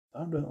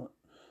I'm doing it.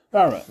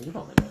 All right.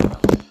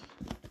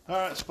 All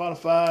right,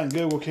 Spotify and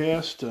Google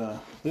Cast.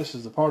 This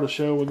is the part of the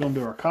show we're going to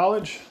do our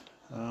college.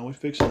 We're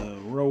fixing to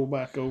roll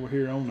back over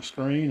here on the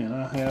screen, and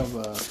I have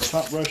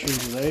top rushers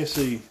of the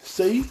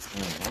SEC,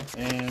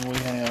 and we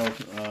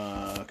have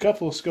a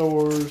couple of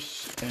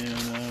scores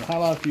and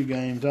highlight a few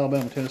games.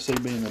 Alabama, Tennessee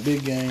being the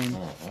big game.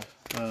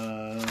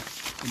 Will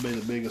be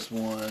the biggest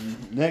one.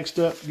 Next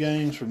up,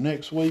 games for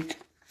next week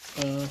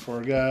for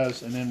our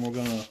guys, and then we'll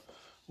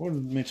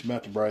mention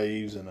about the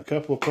Braves and a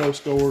couple of pro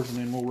scores, and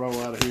then we'll roll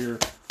out of here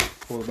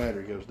before the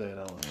battery goes dead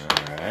on us.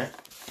 All right.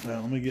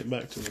 Now, let me get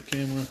back to the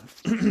camera.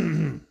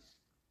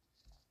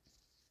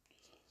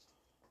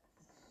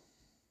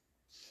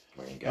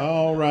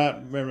 All right,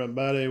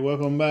 everybody,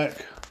 welcome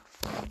back.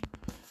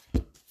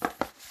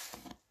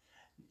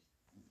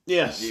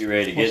 Yes. You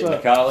ready to get into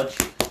college?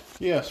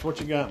 Yes, what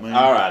you got, man?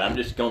 All right, I'm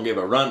just going to give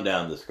a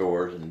rundown of the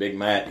scores, and Big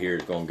Matt here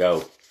is going to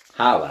go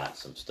highlight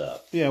some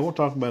stuff. Yeah, we'll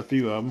talk about a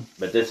few of them.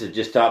 But this is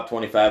just top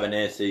 25 in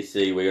the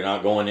SEC. We're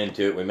not going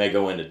into it. We may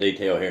go into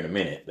detail here in a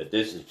minute, but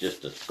this is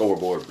just a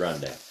scoreboard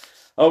rundown.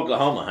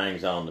 Oklahoma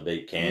hangs on to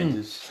beat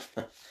Kansas.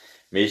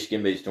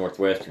 Michigan beats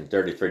Northwestern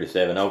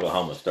 33-7.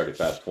 Oklahoma's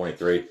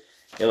 35-23.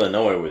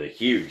 Illinois with a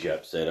huge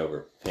upset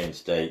over Penn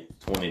State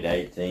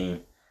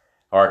 20-18.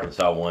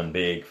 Arkansas won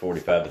big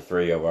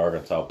 45-3 over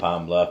Arkansas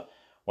Pine Bluff.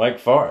 Wake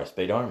Forest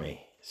beat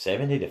Army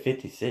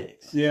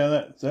 70-56.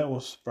 Yeah, that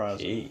was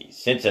surprising. Jeez.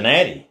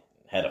 Cincinnati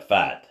had a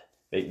fight.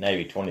 Beat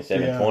Navy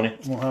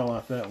 27-20. We'll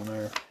highlight that one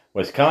there.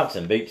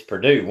 Wisconsin beats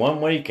Purdue 1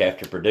 week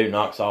after Purdue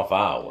knocks off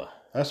Iowa.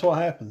 That's what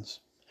happens.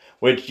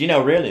 Which,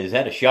 really, is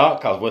that a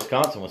shock? Because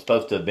Wisconsin was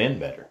supposed to have been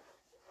better.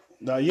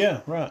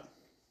 Yeah, right.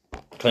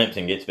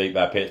 Clemson gets beat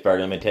by Pittsburgh.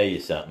 Let me tell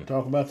you something.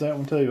 Talk about that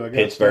one, too.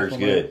 Pittsburgh's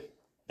good.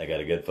 They got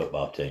a good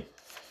football team.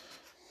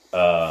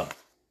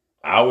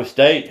 Iowa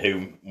State,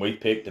 who we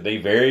picked to be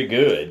very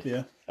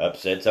good,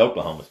 upsets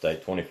Oklahoma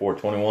State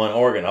 24-21.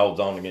 Oregon holds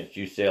on against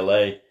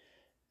UCLA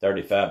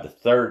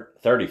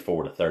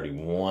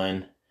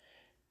 34-31.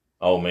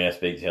 Ole Miss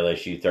beats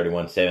LSU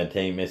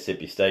 31-17.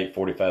 Mississippi State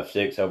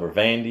 45-6 over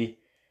Vandy.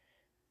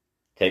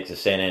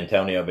 Texas San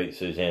Antonio beats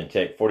Louisiana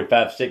Tech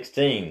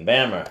 45-16.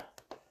 Bama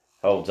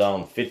holds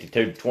on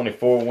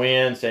 52-24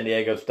 win. San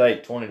Diego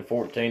State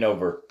 20-14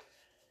 over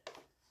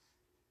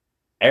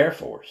Air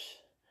Force.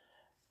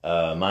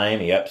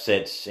 Miami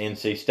upsets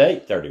NC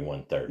State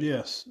 31-30.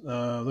 Yes.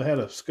 They had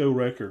a school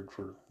record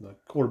for the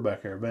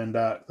quarterback there. Van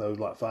Dyke, those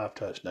like 5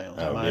 touchdowns.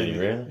 Oh, did he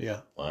really?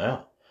 Yeah.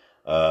 Wow.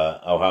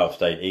 Ohio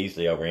State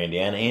easily over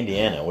Indiana.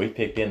 Indiana, we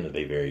picked them to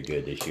be very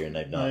good this year, and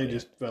they've not. They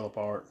just fell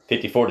apart.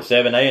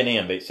 54-7.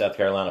 A&M beats South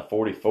Carolina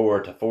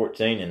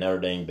 44-14, and Notre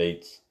Dame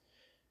beats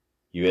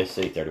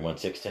USC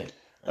 31-16.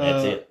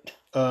 That's it.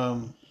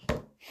 A&M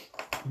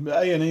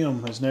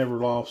has never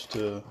lost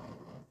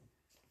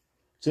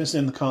since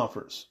in the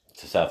conference.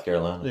 To South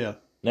Carolina? Yeah.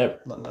 Never.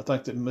 I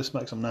think that this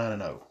makes them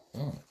 9-0.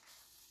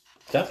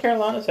 South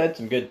Carolina's had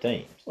some good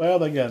teams. Well,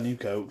 they got a new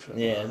coach.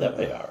 Yeah, that'll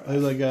be all right. Who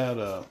they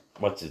got?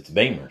 It's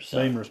Beamer's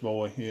son. Beamer's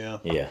boy, yeah.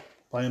 Yeah.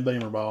 Playing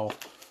Beamer ball.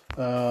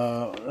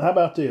 How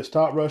about this?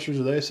 Top rushers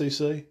of the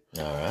SEC.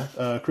 All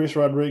right. Chris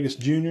Rodriguez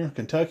Jr.,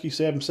 Kentucky,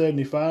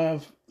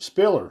 775.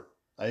 Spiller,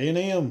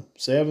 A&M,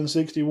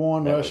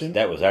 761 rushing.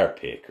 That was our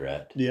pick,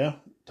 right? Yeah.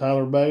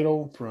 Tyler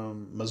Badel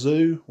from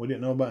Mizzou. We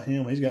didn't know about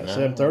him. He's got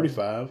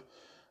 735.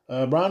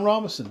 Brian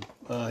Robinson,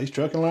 he's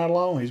trucking right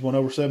along. He's won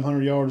over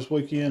 700 yards this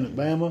weekend at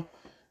Bama.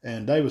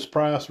 And Davis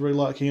Price, really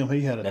like him. He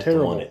had That's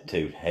terrible. The one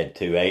that had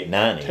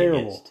 2.890.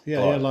 Terrible.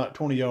 Yeah, he had like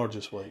 20 yards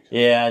this week.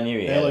 Yeah, I knew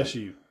he had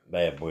LSU. a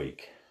bad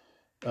week.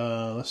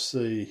 Let's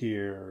see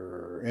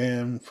here.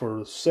 And for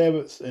the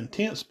 7th and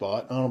 10th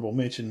spot, honorable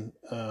mention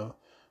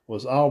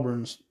was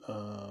Auburn's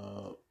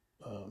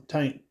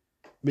Tank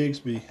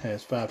Bigsby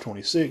has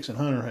 526 and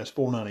Hunter has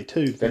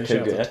 492 to finish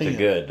out the 10. That's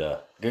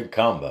a good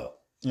combo.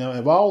 Now,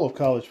 of all of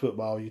college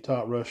football, your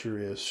top rusher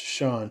is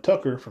Sean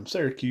Tucker from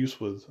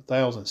Syracuse with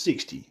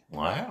 1,060.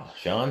 Wow,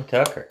 Sean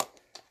Tucker.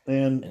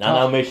 And I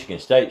know Michigan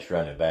State's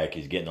running back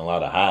is getting a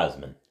lot of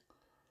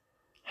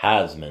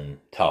Heisman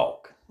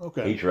talk.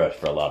 Okay. He's rushed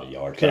for a lot of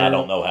yards, but I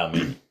don't know how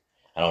many.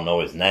 I don't know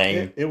his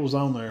name. It was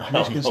on there. I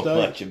don't know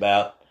much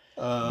about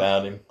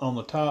him. On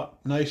the top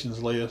nations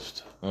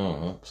list,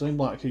 Mm-hmm. seems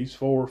like he's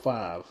 4 or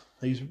 5.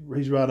 He's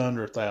right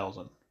under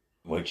 1,000.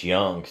 Which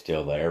Young's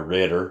still there,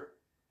 Ritter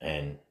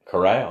and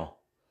Corral.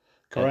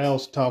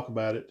 Corral's talk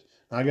about it.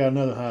 I got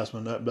another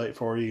Heisman update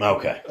for you.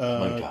 Okay.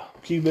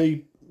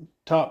 QB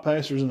top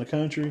passers in the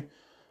country.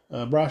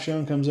 Bryce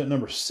Young comes in at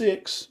number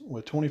 6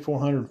 with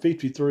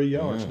 2,453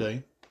 yards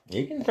today.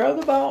 He can throw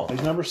the ball.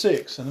 He's number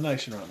 6 in the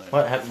nation right now.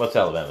 What's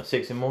Alabama?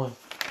 6-1.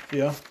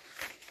 Yeah.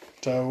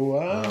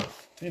 So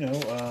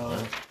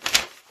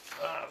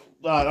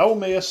Ole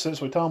Miss. Since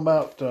we're talking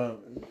about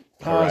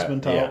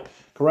Heisman talk, yeah.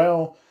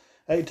 Corral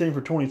 18 for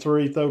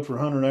 23, threw for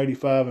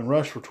 185 and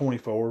rushed for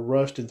 24.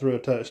 Rushed and threw a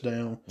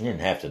touchdown. He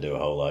didn't have to do a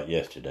whole lot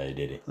yesterday,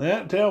 did he?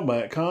 That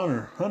tailback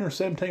Connor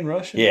 117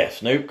 rushing. Yeah,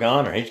 Snoop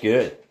Connor, he's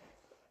good.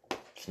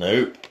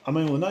 Snoop. I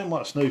mean, with a name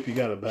like Snoop, you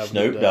got to have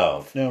Snoop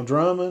Dogg. Now,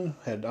 Drummond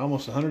had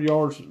almost 100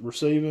 yards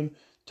receiving.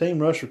 Team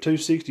rush for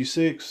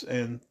 266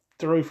 and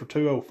threw for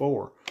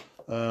 204.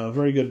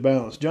 Very good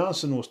balance.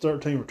 Johnson was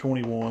 13 for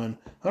 21,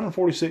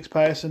 146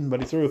 passing,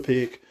 but he threw a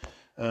pick.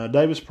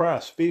 Davis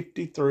Price,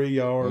 53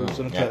 yards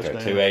and a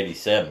touchdown.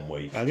 287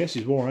 week. I guess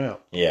he's worn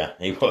out. Yeah,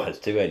 he was.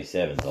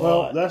 287 is a lot.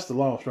 Well, that's the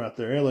loss right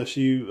there.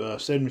 LSU,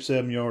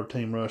 77-yard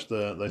team rush.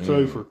 They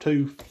threw for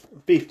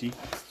 250.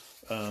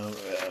 But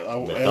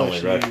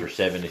only rushed for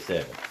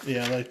 77.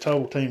 Yeah, they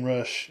total team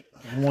rush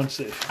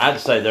 160. I'd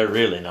say they're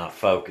really not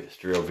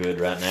focused real good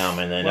right now. I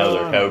mean, they know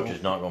their coach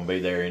is not going to be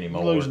there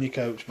anymore. You're losing your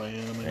coach,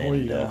 man. I mean, what are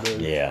you going to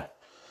do? Yeah,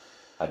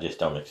 I just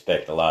don't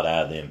expect a lot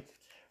out of them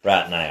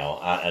right now.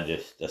 I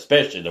just,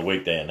 especially the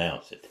week they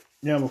announce it.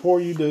 Now, before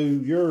you do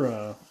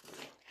your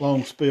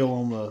long spiel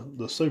on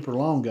the super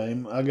long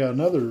game, I got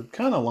another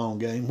kind of long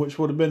game, which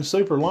would have been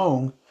super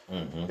long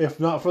if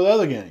not for the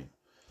other game.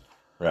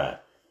 Right.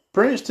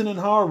 Princeton and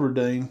Harvard,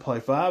 Dean, play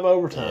 5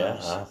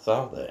 overtimes. Yeah, I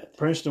saw that.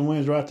 Princeton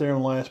wins right there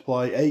on the last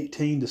play,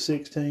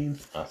 18-16.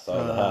 I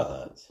saw the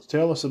highlights.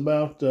 Tell us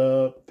about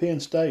Penn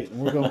State. And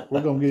we're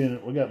gonna get in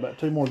it. We got about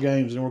 2 more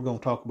games, and we're gonna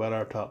talk about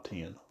our top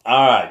 10.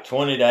 All right,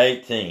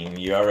 20-18.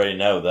 You already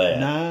know that.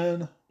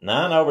 9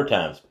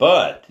 overtimes,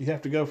 but you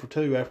have to go for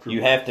 2 after.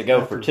 You have to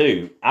go for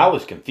 2. I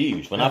was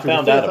confused when I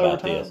found out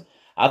about this.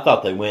 I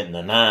thought they went in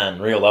the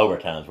 9 real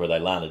overtimes where they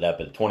lined it up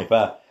at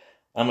 25.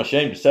 I'm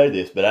ashamed to say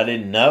this, but I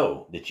didn't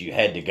know that you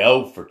had to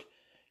go for.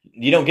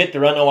 You don't get to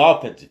run no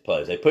offensive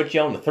plays. They put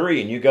you on the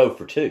 3 and you go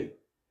for 2.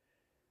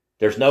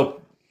 There's no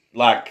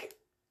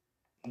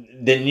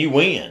then you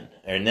win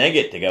and they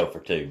get to go for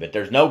 2, but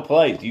there's no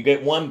plays. You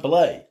get 1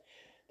 play,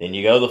 then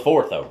you go the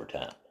 4th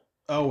overtime.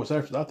 Oh, it was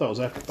after. I thought it was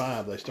after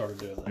 5 they started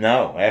doing that.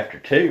 No, after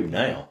 2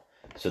 now.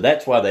 So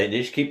that's why they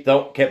just kept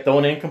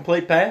throwing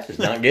incomplete passes,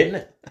 not getting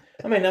it.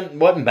 I mean, it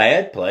wasn't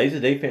bad plays. The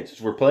defenses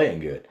were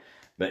playing good,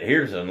 but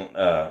here's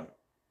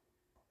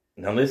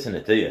now listen to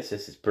this.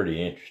 This is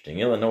pretty interesting.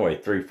 Illinois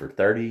threw for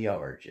 30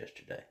 yards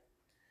yesterday.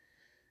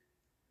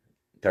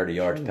 30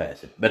 yards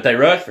passing. But they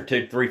rushed for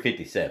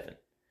 357.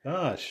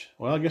 Gosh.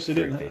 Well, I guess they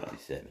didn't.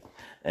 357.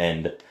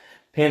 And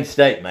Penn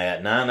State,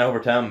 Matt, 9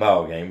 overtime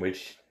ball game,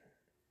 which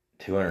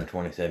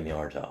 227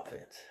 yards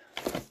offense.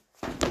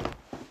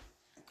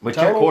 Which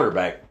their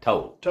quarterback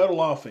total.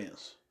 Total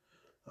offense.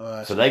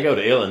 So they go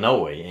to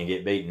Illinois and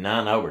get beaten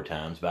 9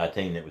 overtimes by a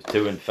team that was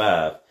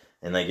 2-5,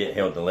 and they get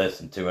held to less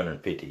than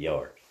 250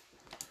 yards.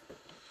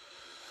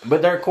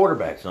 But their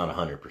quarterback's not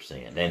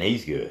 100%, and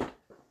he's good.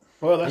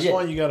 Well, that's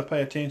why you got to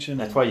pay attention.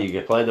 That's why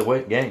you play the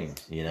wet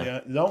games, you know.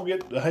 Yeah, don't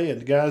get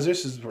ahead, guys.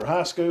 This is for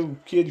high school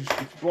kids.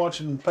 If you're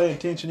watching, pay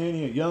attention.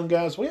 Any young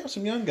guys, we have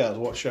some young guys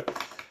watch show.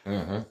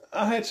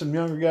 I had some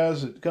younger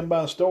guys that come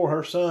by the store.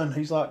 Her son,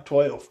 he's like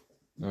 12,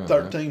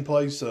 13,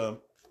 plays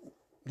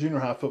junior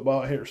high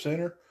football here at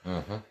Center,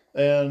 and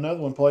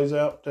another one plays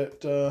out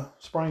at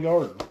Spring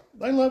Garden.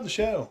 They love the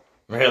show.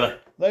 Really?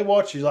 They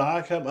watch. He's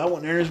like, I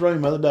went in his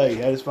room the other day.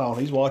 He had his phone.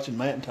 He's watching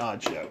Matt and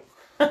Todd show.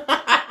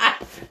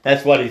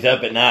 That's what he's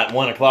up at night,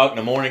 1 o'clock in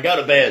the morning. Go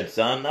to bed,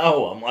 son.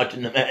 No, I'm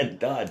watching the Matt and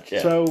Todd show.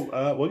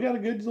 So we got a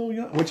good little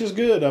young, which is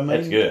good. I mean,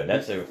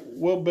 that's good.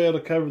 We'll be able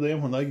to cover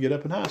them when they get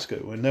up in high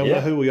school, and they'll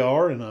know who we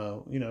are, and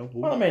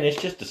Well, I mean,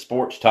 it's just a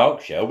sports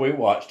talk show. We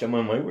watched them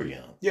when we were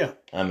young. Yeah,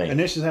 I mean, and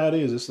this is how it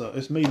is.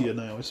 It's media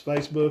now. It's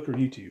Facebook or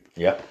YouTube.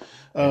 Yeah.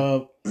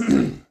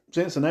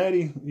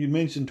 Cincinnati, you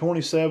mentioned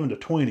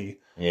 27-20.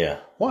 Yeah.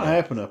 What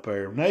happened up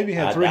there? Navy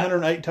had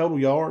 308 total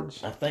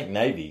yards. I think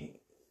Navy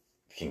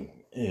can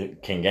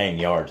gain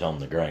yards on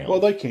the ground. Well,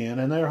 they can,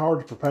 and they're hard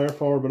to prepare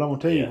for. But I'm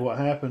gonna tell you what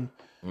happened.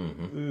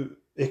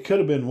 It could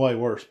have been way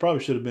worse.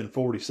 Probably should have been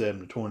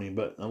 47-20,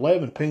 but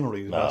 11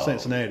 penalties by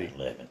Cincinnati.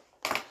 11.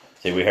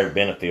 See, we heard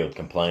Benefield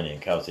complaining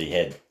because he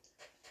had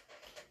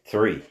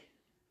 3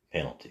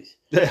 penalties.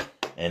 Yeah.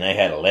 And they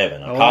had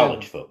 11, a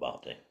college football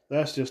team.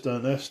 That's just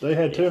done. They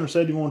had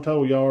 271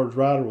 total yards.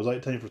 Ryder was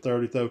 18 for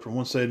 30, throw for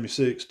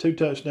 176, 2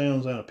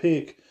 touchdowns and a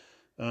pick.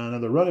 Now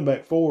the running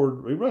back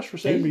forward, he rushed for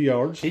 70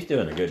 yards. He's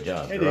doing a good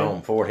job.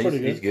 Jerome Ford,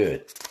 he's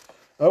good.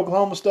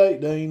 Oklahoma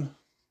State, Dean,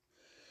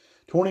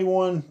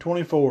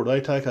 21-24. They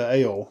take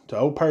a L to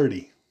old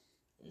Purdy.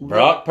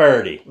 Brock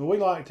Purdy. We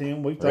liked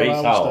him. We thought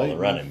Reese Hall, State, the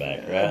running back,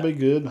 right? That'd be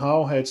good.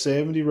 Hall had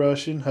 70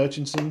 rushing.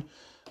 Hutchinson,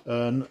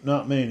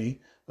 not many.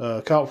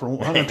 Caught for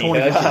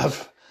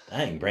 125.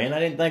 Dang, Brand, I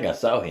didn't think I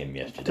saw him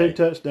yesterday. 2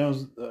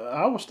 touchdowns.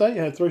 Iowa State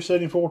had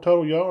 374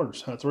 total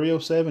yards,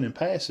 307 in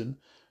passing.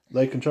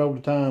 They controlled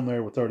the time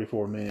there with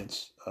 34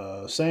 minutes.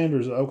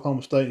 Sanders at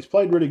Oklahoma State, he's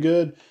played really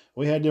good.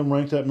 We had them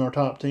ranked up in our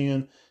top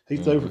 10. He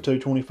threw for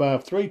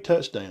 225, 3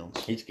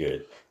 touchdowns. He's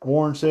good.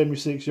 Warren,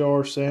 76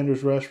 yards.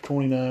 Sanders rushed for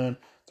 29.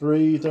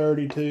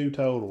 332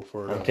 total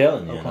for I'm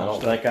telling you, and I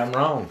don't think I'm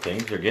wrong.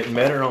 Teams are getting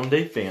better on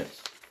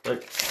defense.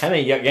 Look, how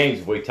many games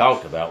have we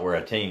talked about where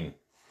a team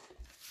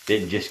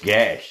didn't just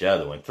gash the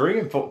other one?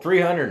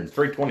 300 and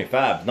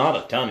 325, not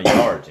a ton of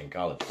yards in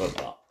college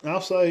football.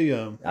 I'll say...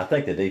 I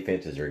think the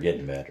defenses are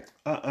getting better.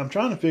 I'm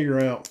trying to figure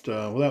out,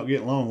 without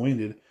getting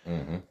long-winded,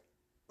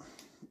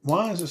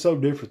 why is it so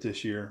different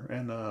this year?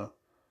 And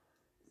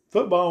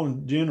football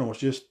in general is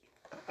just,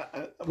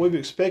 we've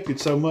expected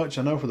so much.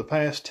 I know for the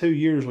past 2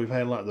 years we've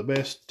had like the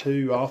best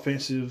 2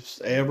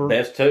 offensives ever.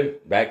 Best 2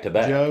 back to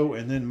back. Joe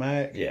and then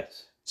Mac.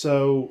 Yes.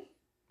 So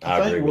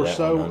I think we're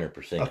so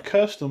 100%.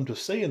 accustomed to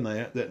seeing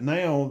that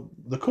now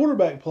the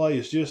quarterback play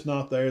is just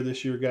not there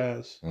this year,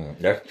 guys.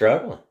 They're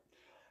struggling.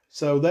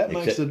 So that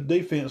makes the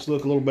defense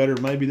look a little better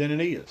maybe than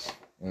it is.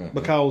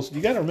 Because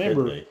you got to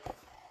remember,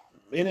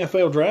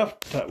 NFL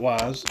draft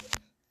wise,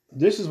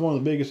 this is one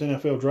of the biggest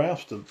NFL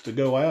drafts to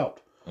go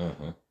out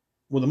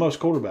with the most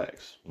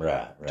quarterbacks.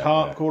 Right.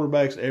 Top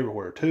quarterbacks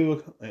everywhere.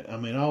 I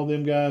mean, all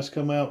them guys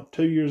come out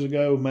 2 years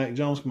ago. Mac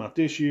Jones come out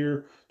this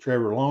year.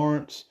 Trevor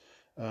Lawrence.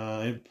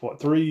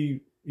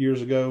 3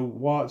 years ago,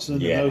 Watson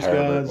and those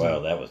Herbert, guys.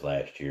 Well, that was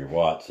last year.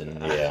 Watson,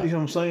 yeah. You know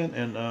what I'm saying?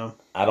 And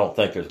I don't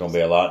think there's going to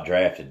be a lot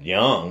drafted.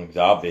 Young's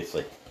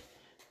obviously.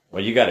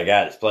 Well, you got a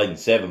guy that's played in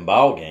 7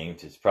 ball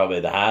games. It's probably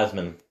the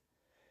Heisman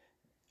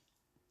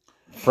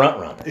front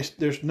runner.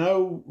 There's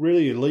no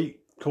really elite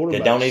quarterbacks. They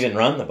don't even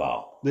run the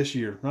ball this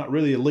year. Not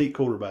really elite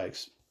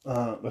quarterbacks.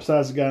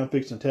 Besides the guy I'm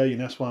fixing to tell you,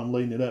 and that's why I'm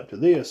leading it up to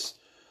this.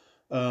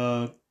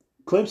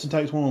 Clemson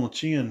takes one on the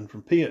chin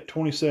from Pitt,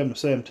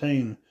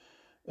 27-17.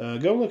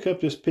 Go look up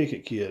this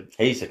Pickett kid.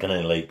 He's an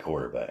elite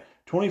quarterback.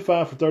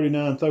 25 for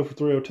 39, throw for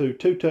 302,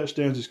 2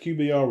 touchdowns. His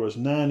QBR was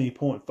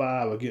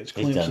 90.5 against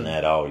Clemson. He's done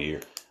that all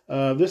year.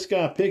 This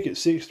guy Pickett,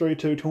 6'3",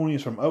 220,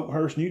 is from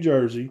Oakhurst, New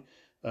Jersey.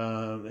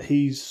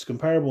 He's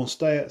comparable in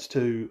stats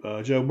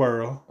to Joe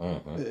Burrow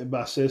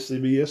by says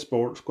CBS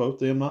Sports. Quote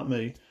them, not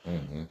me.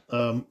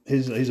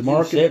 He's a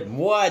marketing. You said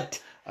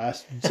what?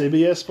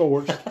 CBS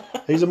Sports.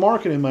 He's a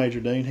marketing major,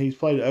 Dean. He's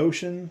played at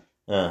Ocean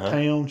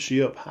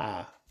Township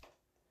High.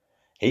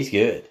 He's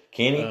good.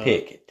 Kenny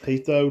Pickett. He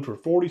throwed for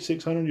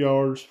 4,600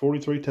 yards,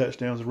 43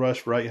 touchdowns, and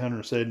rushed for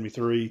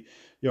 873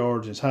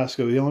 yards in his high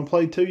school. He only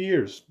played 2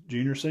 years,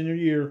 junior, senior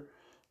year.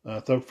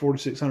 Threw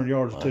 4,600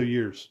 yards in 2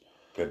 years.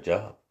 Good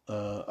job.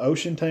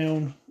 Ocean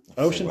Township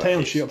High.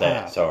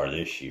 Stats are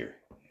this year.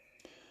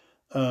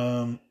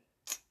 Now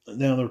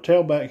their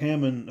tailback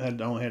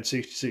Hammond only had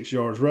 66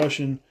 yards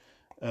rushing.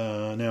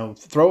 Now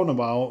throwing the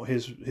ball,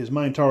 his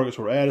main targets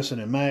were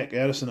Addison and Mack.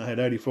 Addison had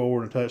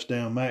 84 and a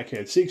touchdown. Mack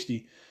had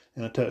 60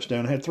 and a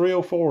touchdown. Had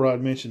 304,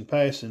 I'd mentioned,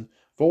 passing.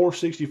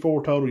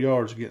 464 total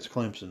yards against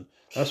Clemson.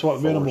 That's what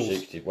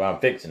Venables. Well, I'm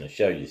fixing to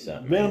show you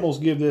something. Venables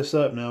give this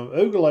up now.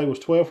 Ugolay was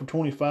 12 for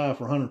 25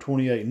 for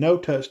 128, no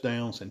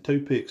touchdowns and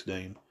 2 picks.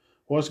 Dean,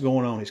 what's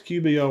going on? His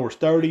QBR was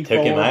 34.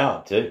 Took him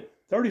out too.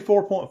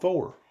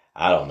 34.4.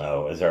 I don't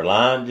know. Is their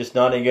line just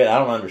not any good? I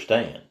don't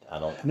understand.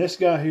 And this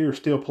guy here is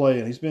still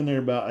playing. He's been there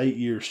about 8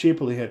 years.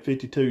 Shipley had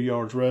 52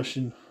 yards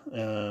rushing,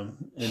 and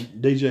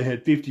DJ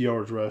had 50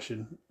 yards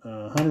rushing.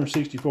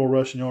 164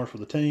 rushing yards for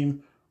the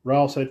team.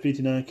 Ross had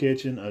 59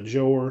 catching.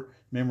 Ajor,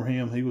 remember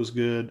him? He was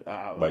good.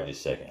 Wait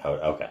just a second.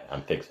 Okay,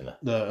 I'm fixing it.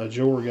 The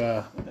Ajor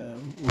guy,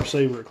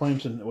 receiver at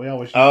Clemson. We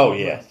always.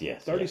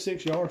 Yes.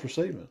 36 yards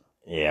receiving.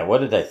 Yeah. What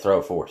did they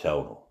throw for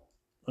total?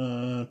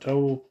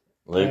 Total.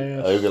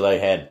 Ugolay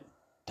had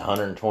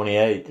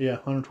 128. Yeah,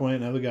 128.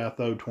 Another guy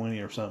throwed 20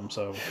 or something.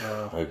 So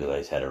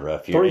Ugolay's had a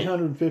rough year.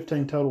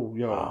 315 total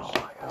yards.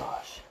 Oh my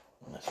gosh,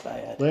 that's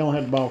bad. They only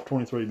had the ball for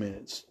 23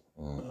 minutes.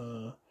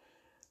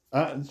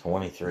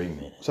 23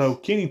 minutes. So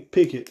Kenny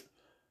Pickett.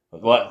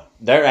 What?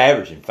 They're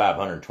averaging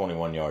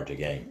 521 yards a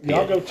game.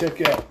 Y'all go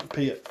check out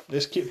Pitt.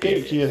 This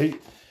Pickett kid.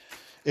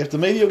 If the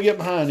media will get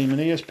behind him and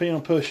ESPN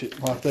will push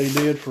it like they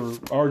did for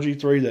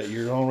RG3 that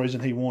year, the only reason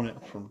he won it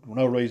for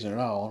no reason at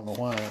all. I don't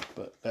know why,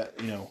 but that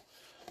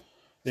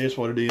that's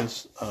what it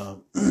is.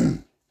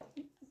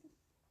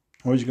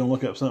 Was you going to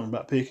look up something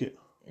about Pickett?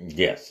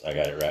 Yes, I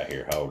got it right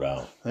here. Hold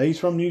on. He's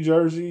from New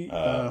Jersey.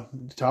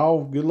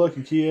 Tall,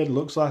 good-looking kid.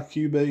 Looks like a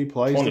QB.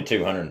 Plays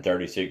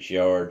 2,236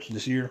 yards.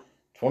 This year.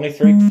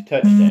 23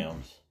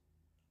 touchdowns.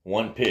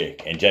 1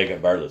 pick. And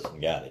Jacob Burleson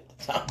got it.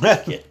 I'm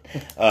kidding.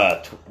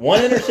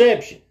 1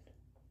 interception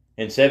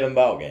in 7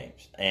 ball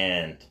games.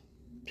 And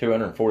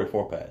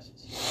 244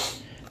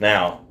 passes.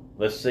 Now,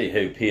 let's see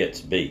who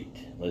Pitt's beat.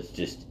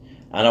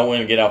 I don't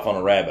want to get off on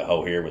a rabbit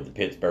hole here with the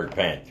Pittsburgh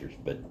Panthers,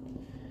 but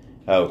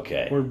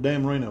okay. Where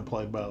Dan Marino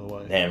played, by the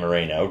way. Dan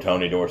Marino,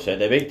 Tony Dorsett.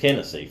 They beat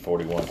Tennessee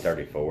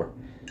 41-34.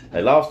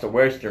 They lost to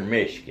Western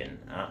Michigan.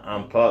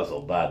 I'm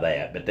puzzled by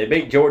that, but they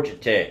beat Georgia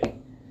Tech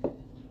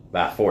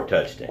by 4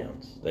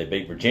 touchdowns. They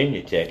beat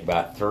Virginia Tech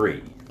by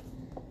 3,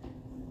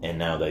 and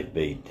now they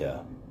beat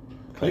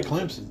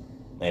Clemson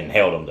and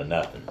held them to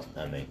nothing.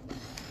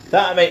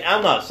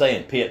 I'm not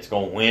saying Pitt's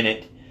going to win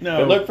it. No.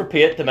 But look for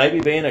Pitt to maybe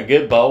be in a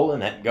good bowl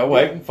and go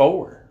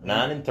 8-4,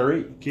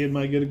 9-3. Kid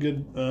may get a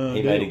good.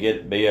 He may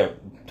be a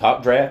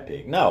top draft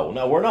pick. No,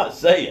 we're not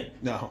saying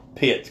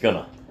Pitt's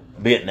gonna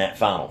be in that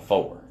Final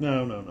Four.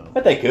 No.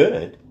 But they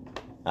could.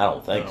 I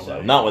don't think so.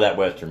 Right. Not with that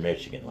Western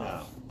Michigan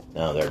line.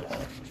 No, they're done.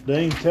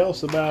 Dean, tell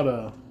us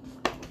about.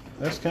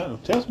 Tell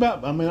us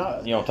about.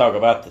 You want to talk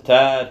about the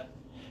Tide?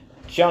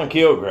 Sean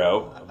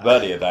Kilgrove, a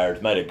buddy of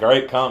ours, made a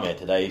great comment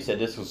today. He said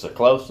this was the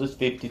closest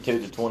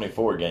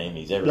 52-24 game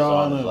he's ever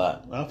saw in his life.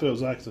 I feel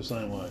exactly the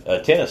same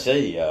way.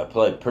 Tennessee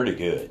played pretty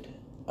good.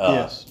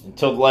 Yes.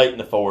 Until late in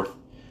the fourth.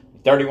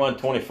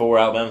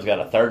 31-24, Alabama's got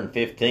a 3rd and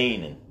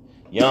 15, and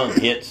Young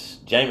hits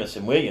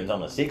Jamison Williams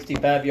on a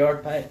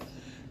 65-yard pass.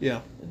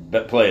 Yeah.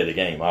 But play of the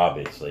game,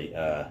 obviously.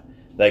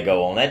 They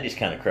go on. That just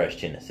kind of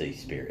crushed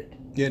Tennessee's spirit.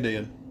 Yeah, it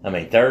did. I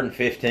mean, 3rd and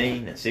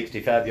 15, a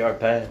 65-yard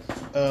pass.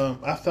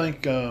 I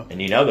think... and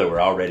you know they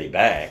were already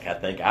back.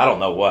 I don't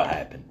know what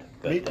happened.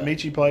 But,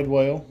 Michie played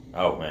well.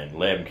 Oh, man,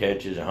 11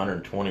 catches,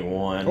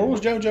 121. Where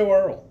was JoJo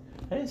Earl?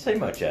 I didn't see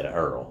much out of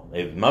Earl.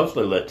 It was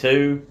mostly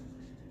Latu,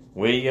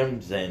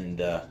 Williams,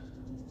 and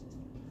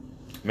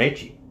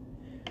Michie.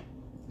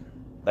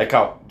 They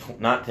caught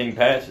 19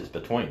 passes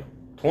between them.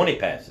 20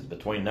 passes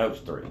between those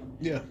three.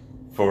 Yeah.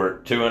 For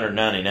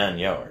 299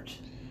 yards.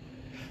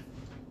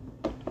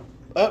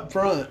 Up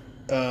front,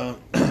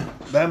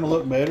 Bama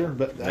looked better,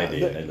 but They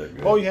did. They looked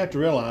good. all you have to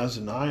realize,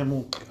 and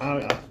I'm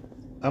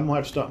gonna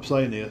have to stop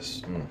saying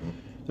this, Mm-hmm.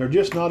 they're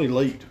just not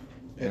elite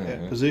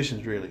at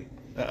positions really.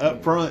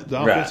 Up front,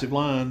 the offensive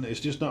line is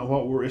just not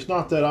it's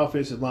not that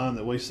offensive line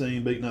that we've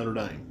seen beat Notre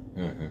Dame.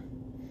 Mm-hmm.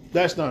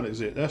 That's not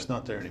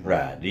there anymore.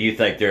 Right. Do you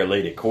think they're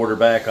elite at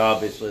quarterback?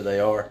 Obviously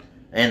they are.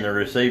 And the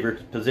receiver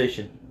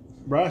position.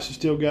 Bryce has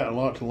still got a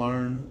lot to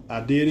learn.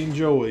 I did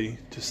enjoy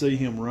to see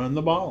him run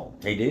the ball.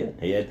 He did.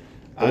 He had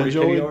I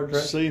 42 enjoyed yards,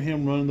 right? seeing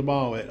him run the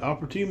ball at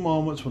opportune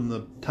moments when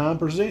the time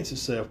presents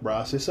itself,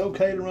 Bryce. It's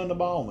okay to run the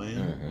ball, man.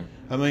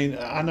 Mm-hmm. I mean,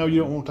 I know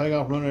you don't want to take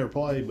off and run every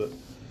play, but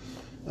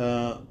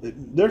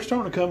they're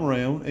starting to come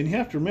around. And you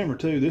have to remember,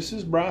 too, this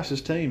is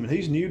Bryce's team, and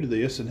he's new to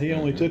this, and he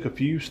only took a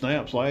few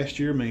snaps last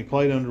year. I mean, he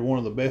played under one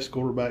of the best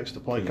quarterbacks to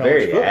play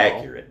college football. Very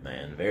accurate,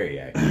 man. Very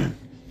accurate.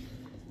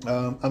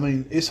 I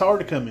mean, it's hard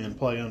to come in and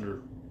play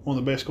under one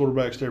of the best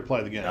quarterbacks to ever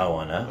play the game. Oh,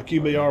 I know.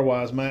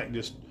 QBR-wise, Mac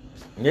just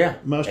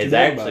mustered it's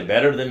actually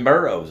better than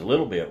Burrow's a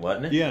little bit,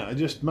 wasn't it? Yeah, it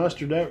just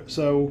mustered out.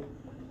 So,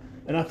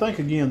 and I think,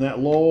 again, that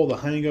lull, the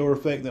hangover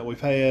effect that we've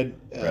had,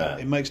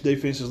 it makes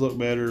defenses look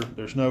better.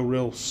 There's no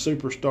real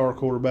superstar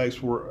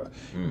quarterbacks.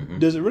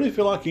 Does it really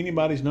feel like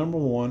anybody's number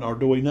one, or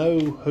do we know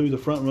who the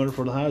front runner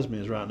for the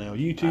Heisman is right now?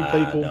 YouTube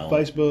people,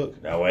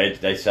 Facebook? No,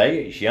 they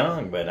say it's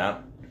Young,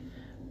 but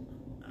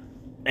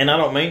and I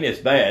don't mean this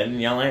bad,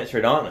 and y'all answer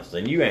it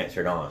honestly, and you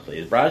answer it honestly.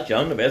 Is Bryce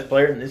Young the best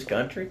player in this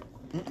country?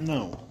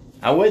 No.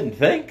 I wouldn't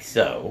think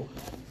so.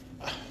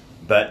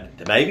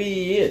 But maybe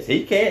he is.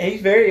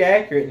 He's very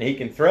accurate and he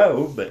can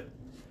throw, but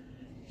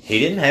he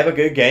didn't have a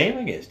good game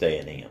against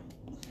A&M.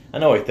 I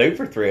know he threw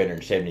for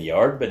 370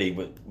 yards, but he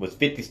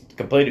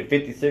completed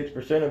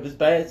 56% of his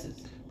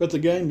passes. But the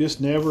game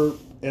just never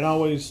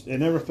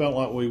felt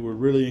like we were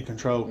really in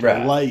control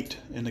till late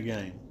in the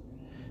game.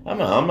 I'm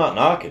not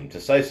knocking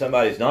to say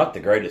somebody's not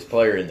the greatest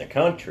player in the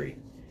country.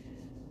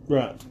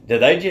 Right. Do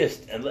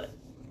the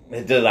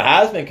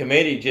Heisman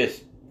committee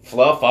just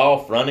fluff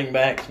off running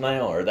backs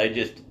now, or they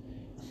just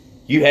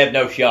you have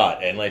no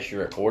shot unless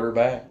you're a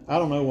quarterback? I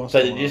don't know what's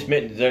so going on.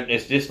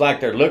 It's just like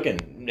they're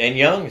looking, and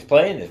Young is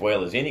playing as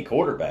well as any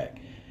quarterback.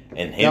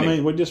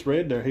 And we just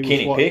read there he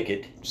Kenny was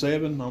Pickett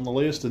 7 on the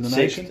list in the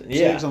Sixth, nation.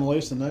 yeah. 6 on the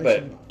list in the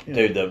nation. But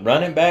do the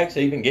running backs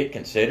even get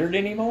considered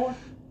anymore?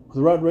 The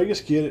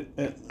Rodriguez kid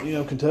at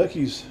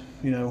Kentucky's,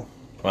 Well,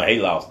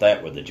 he lost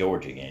that with the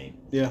Georgia game.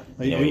 Yeah,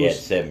 he had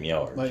 7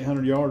 yards,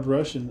 800 yards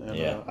rushing.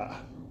 And,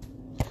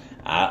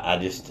 I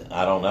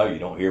don't know. You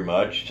don't hear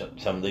much.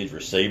 Some of these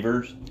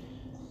receivers.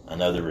 I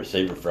know the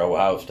receiver for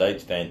Ohio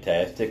State's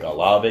fantastic.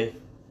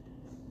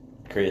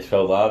 Chris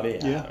Olave.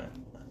 Yeah.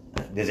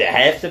 Does it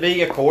have to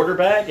be a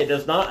quarterback? It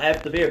does not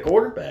have to be a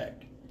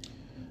quarterback.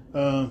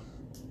 We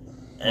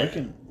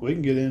can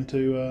get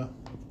into.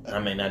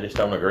 I just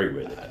don't agree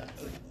with it.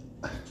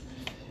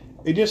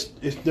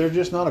 They're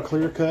just not a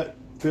clear cut.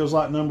 Feels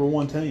like number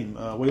one team.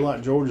 We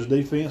like Georgia's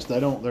defense.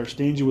 They're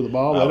stingy with the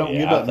ball. They don't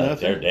give up nothing.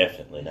 They're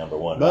definitely number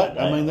one. But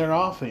right now. Their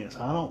offense.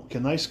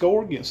 Can they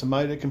score against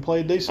somebody that can play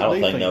a decent defense? I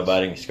don't think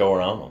nobody can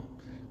score on them.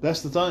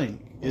 That's the thing.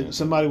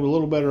 Somebody with a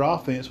little better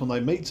offense, when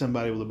they meet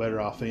somebody with a better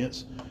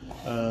offense,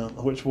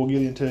 which we'll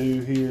get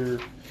into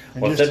here.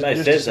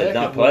 Somebody says they've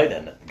not played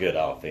a good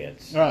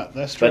offense. Right,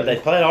 that's true. But they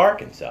played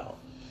Arkansas.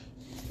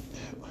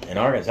 And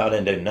Arkansas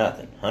didn't do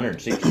nothing.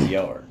 160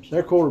 yards.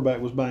 Their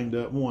quarterback was banged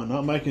up.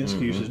 Not making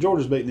excuses.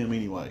 Georgia's beating them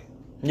anyway.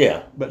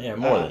 Yeah, but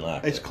more than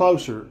likely. It's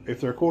closer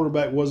if their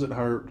quarterback wasn't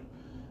hurt.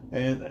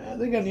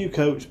 And they got a new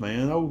coach,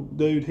 man. Oh,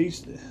 dude,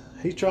 he's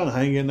trying to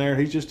hang in there.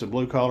 He's just a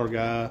blue collar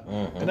guy.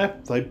 Mm-hmm.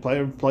 And they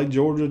played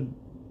Georgia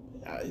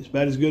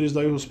about as good as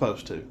they were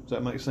supposed to. Does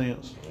that make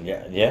sense?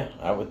 Yeah,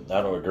 I would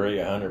agree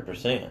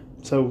 100%.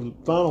 So the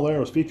final there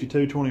was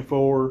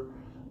 52-24.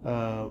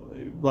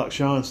 Like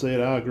Sean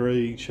said, I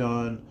agree,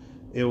 Sean.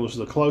 It was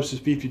the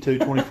closest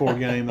 52-24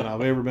 game that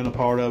I've ever been a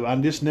part of. I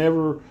just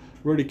never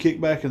really kicked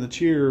back in the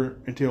chair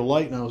until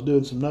late, and I was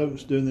doing some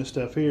notes, doing this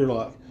stuff here.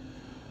 Like,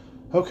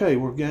 okay,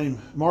 we're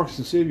game. Marcus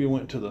and Sylvia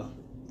went to the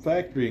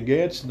factory in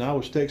Gadsden. I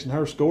was texting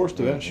her scores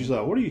to it. And she's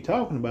like, "What are you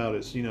talking about?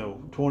 It's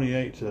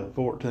 28-14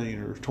 or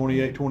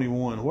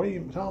 28-21. What are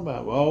you talking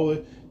about? Well,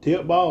 the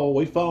tip ball,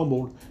 we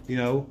fumbled.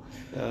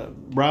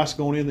 Bryce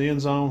going in the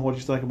end zone. What do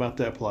you think about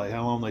that play?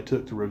 How long they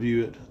took to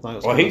review it?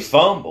 Well, he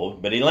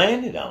fumbled, but he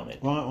landed on it.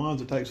 Why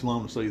does it take so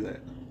long to see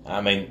that? I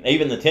mean,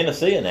 even the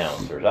Tennessee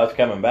announcers. I was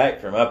coming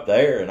back from up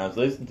there, and I was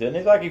listening to it, and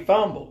it's like he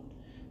fumbled.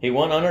 He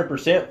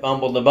 100%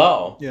 fumbled the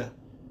ball. Yeah.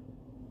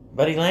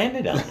 But he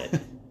landed on it.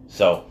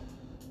 So,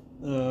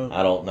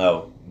 I don't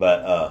know.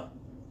 But,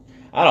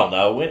 I don't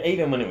know.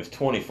 Even when it was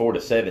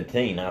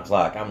 24-17, I was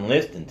like, I'm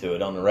listening to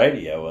it on the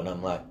radio, and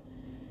I'm like,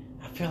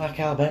 I feel like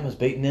Alabama's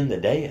beating them to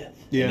death.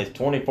 Yeah. And it's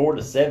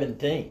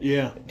 24-17.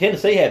 Yeah.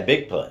 Tennessee had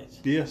big plays.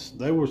 Yes,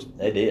 they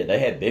did. They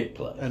had big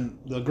plays. And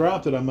the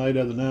gripe that I made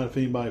the other night, if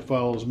anybody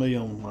follows me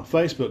on my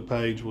Facebook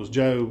page, was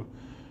Job.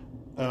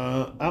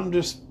 I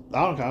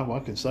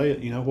can say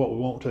it. What we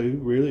want to.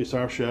 Really, it's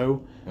our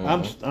show.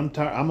 Mm-hmm. I'm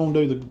tired. I'm gonna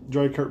do the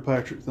Dre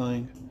Kirkpatrick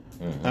thing.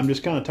 Mm-hmm. I'm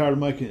just kind of tired of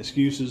making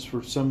excuses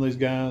for some of these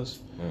guys.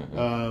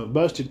 Mm-hmm.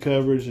 Busted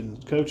coverage,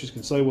 and coaches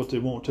can say what they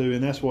want to,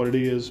 and that's what it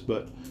is.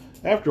 But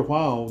after a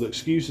while, the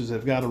excuses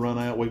have got to run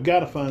out. We've got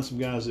to find some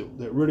guys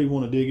that really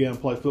want to dig out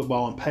and play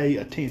football and pay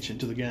attention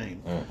to the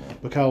game. Mm-hmm.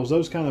 Because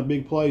those kind of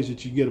big plays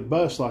that you get a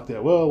bust like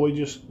that, well, we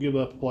just give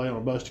up a play on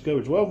a busted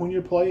coverage. Well, when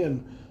you're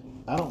playing,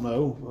 I don't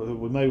know,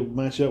 we may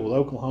match up with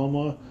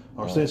Oklahoma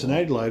or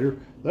Cincinnati later,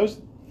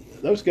 those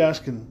guys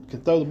can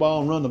throw the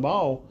ball and run the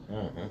ball.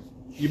 Mm-hmm.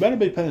 You better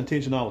be paying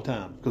attention all the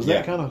time, because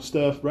that kind of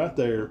stuff right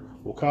there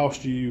will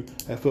cost you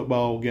a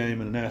football game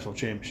and a national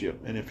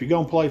championship. And if you're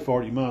going to play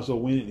for it, you might as well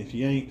win it. And if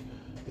you ain't,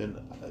 then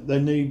they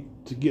need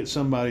to get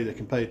somebody that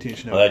can pay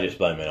attention. Well, they just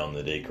blame it on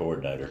the D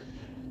coordinator.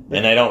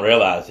 And they don't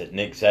realize that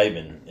Nick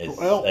Saban is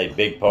a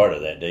big part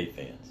of that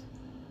defense.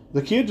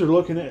 The kids are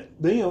looking at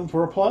them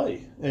for a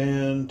play,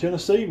 and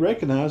Tennessee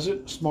recognized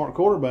it. Smart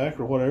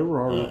quarterback or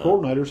whatever, or the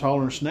coordinator's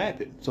hollering,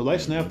 snap it. So they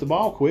snap the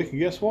ball quick, and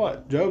guess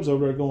what? Job's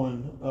over there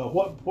going,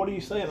 "What are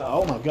you saying?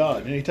 Oh my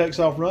God!" And he takes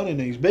off running,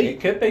 and he's beat.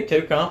 It could be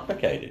too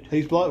complicated.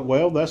 He's like,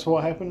 well, that's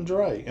what happened to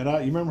Dre. And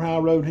you remember how I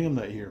rode him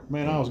that year?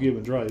 Man, I was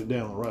giving Dre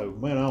down the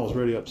road. Man, I was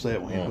really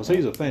upset with him because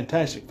he's a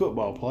fantastic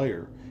football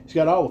player. He's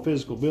got all the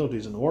physical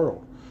abilities in the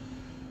world.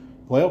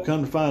 Well,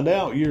 come to find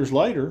out, years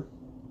later,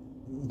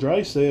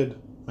 Dre said,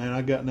 "Man,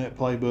 I got in that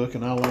playbook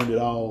and I learned it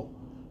all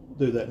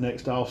through that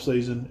next off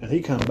season." And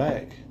he come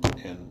back,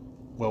 and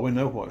well, we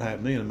know what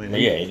happened then. I mean,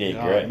 he did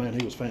great. Man,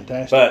 he was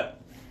fantastic. But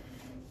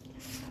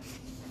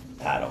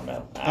I don't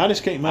know. I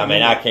just can't.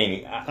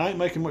 I ain't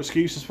making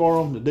excuses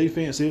for them. The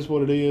defense is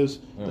what it is.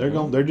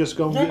 Mm-hmm. They're just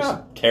going. They're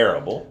not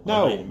terrible.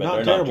 No, but not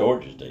they're terrible. Not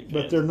Georgia's defense.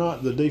 But they're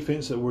not the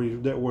defense that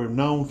we're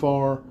known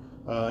for.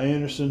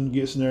 Anderson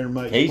gets in there and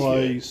makes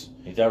plays.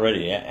 Good. He's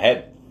already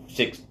had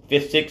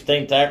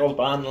 16 tackles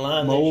behind the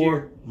line this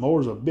year.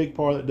 Moore's a big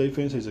part of that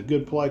defense. He's a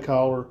good play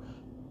caller.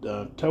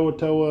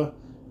 Toa,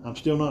 I'm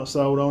still not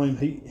sold on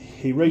him.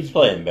 He's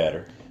playing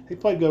better. He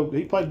played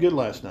good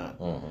last night.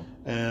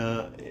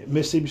 Mm-hmm.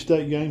 Mississippi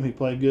State game, he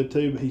played good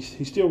too, but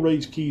he still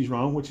reads keys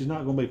wrong, which is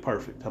not going to be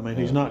perfect. I mean,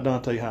 he's not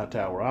Dante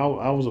Hightower.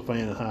 I was a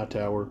fan of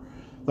Hightower.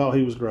 Thought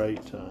he was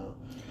great.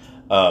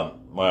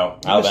 Well,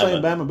 I'm just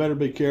saying Bama better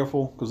be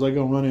careful, because they're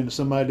going to run into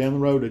somebody down the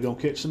road. They're going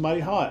to catch somebody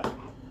hot.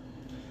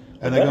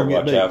 And they're going to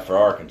watch out for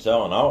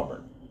Arkansas and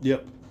Auburn.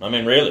 Yep. I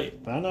mean, really.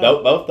 I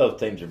know. Both those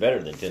teams are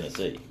better than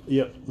Tennessee.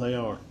 Yep, they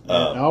are.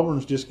 And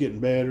Auburn's just getting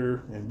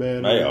better and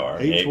better. They are.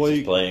 Each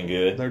week, playing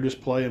good. They're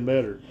just playing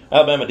better.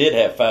 Alabama did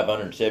have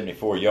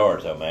 574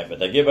 yards, though, Matt, but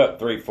they give up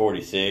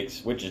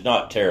 346, which is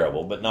not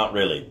terrible, but not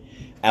really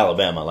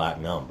Alabama-like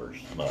numbers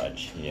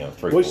much.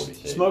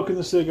 346. We're smoking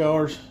the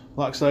cigars.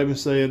 Like Saban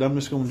said, I'm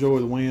just going to enjoy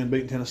the win.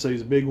 Beating Tennessee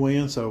is a big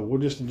win, so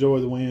we'll just enjoy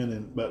the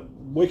win. But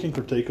we can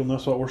critique them.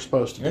 That's what we're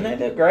supposed to do. And they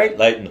did great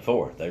late in the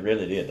fourth. They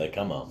really did. They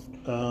come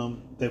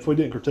on. If we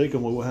didn't critique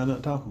them, we would have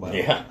nothing to talk about.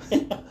 Yeah.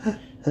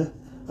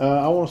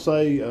 I want to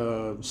say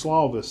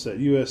Slavis at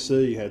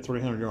USC had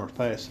 300 yards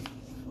passing.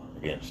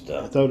 Against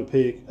throw the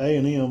pick.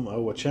 A&M,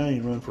 a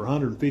chain run for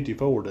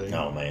 154, dude.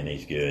 Oh, man,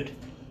 he's good.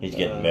 He's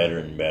getting better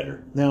and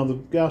better. Now, the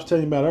guy I was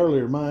telling you about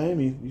earlier,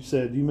 Miami,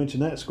 you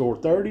mentioned that score,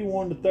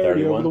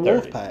 31-30 over the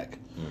Wolfpack.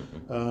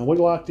 Mm-hmm. We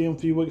liked them a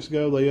few weeks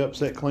ago. They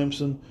upset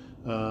Clemson.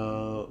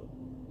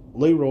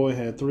 Leroy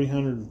had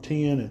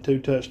 310 and 2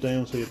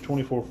 touchdowns. He had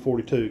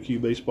 24-42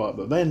 QB spot.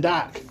 But Van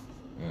Dyke.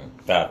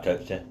 5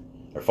 touchdowns.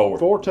 Or 4.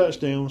 4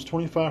 touchdowns,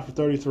 25 for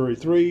 33,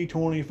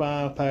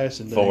 325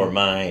 passing. For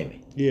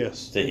Miami. Yes.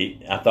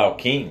 See, I thought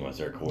King was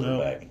their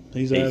quarterback. No,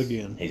 he's out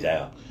again. He's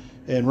out.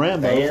 And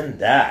Rambo. Van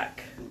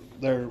Dyke.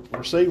 Their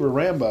receiver,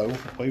 Rambo,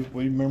 we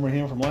remember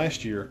him from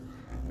last year.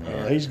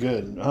 He's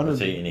good. Was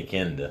he any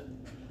kin to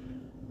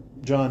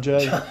John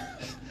Jay?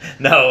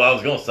 No, I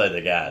was going to say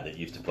the guy that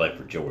used to play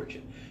for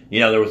Georgia.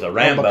 There was a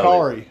Rambo.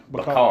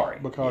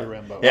 Bakari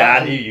Rambo. Yeah,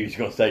 I knew you was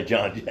going to say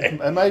John Jay.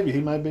 And maybe he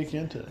may be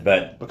kin to him.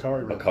 But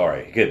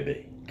Bakari could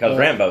be. Because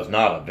Rambo's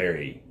not a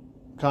very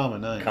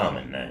common name.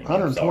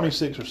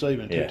 126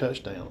 receiving, 2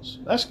 touchdowns.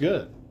 That's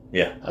good.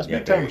 Yeah. That's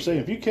big time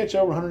receiving. If you catch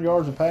over 100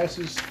 yards in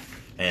passes,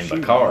 And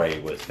Bakari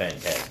was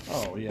fantastic.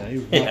 Oh, yeah. He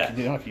was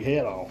knock your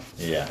head off.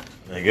 Yeah.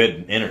 A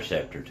good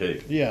interceptor, too.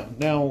 Yeah.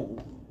 Now,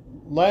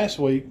 last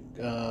week,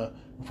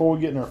 before we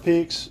get in our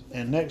picks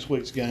and next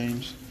week's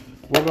games,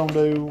 we're going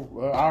to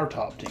do our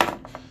top 10.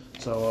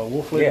 So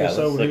we'll flip this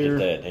over here. Let's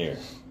look at that here.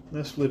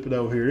 Let's flip it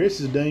over here.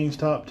 This is Dean's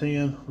top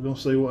 10. We're going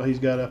to see what he's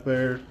got up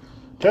there.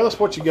 Tell us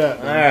what you got,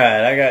 Dean. All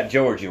right, I got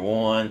Georgia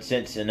 1,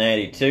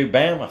 Cincinnati 2,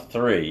 Bama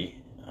 3.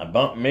 I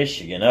bumped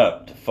Michigan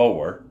up to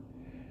 4.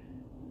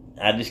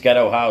 I just got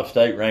Ohio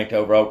State ranked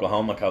over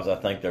Oklahoma because I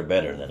think they're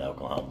better than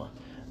Oklahoma.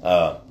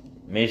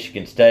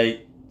 Michigan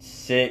State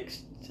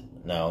 6th.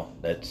 No,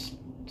 that's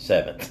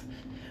 7th.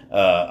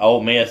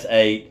 Ole Miss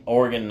 8,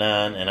 Oregon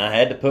 9, and I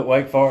had to put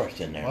Wake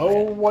Forest in there.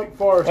 Oh, man. Wake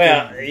Forest.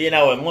 Well,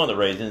 and one of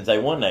the reasons they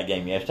won that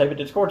game yesterday, but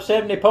they scored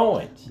 70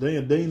 points.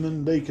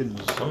 Demon Deacons.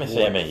 Let me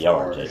see how many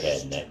yards they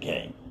had in that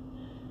game.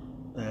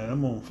 And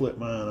I'm going to flip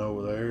mine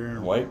over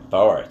there. Wake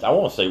Forest. I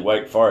want to see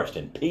Wake Forest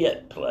and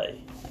Pitt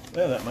play.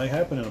 Yeah, that may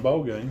happen in a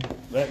bowl game.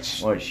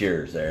 What's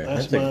yours there?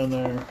 That's mine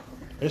there.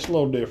 It's a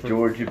little different.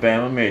 Georgia,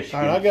 Bama, Michigan.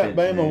 All right, I got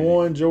Bama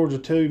 1, Georgia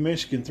 2,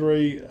 Michigan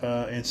 3,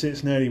 and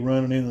Cincinnati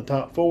running in the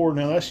top 4.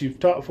 Now, that's your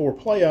top 4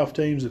 playoff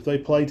teams if they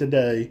play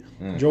today.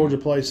 Mm-hmm. Georgia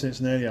plays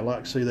Cincinnati. I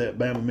like to see that.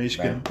 Bama,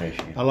 Michigan.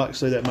 I like to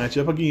see that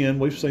matchup again.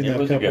 We've seen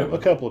that a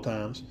couple of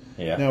times.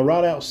 Yeah. Now,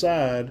 right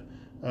outside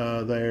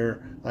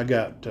there, I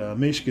got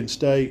Michigan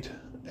State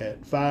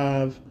at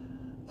 5.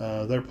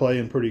 They're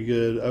playing pretty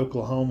good.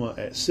 Oklahoma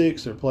at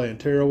 6. They're playing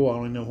terrible. I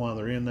don't even know why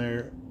they're in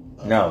there.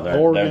 No,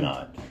 they're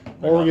not.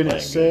 Oregon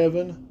at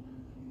 7,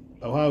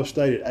 Ohio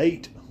State at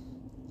 8.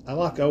 I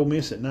like Ole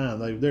Miss at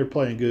 9. They're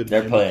playing good.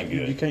 They're playing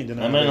good. You can't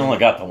deny. They only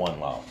got the one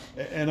loss.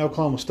 And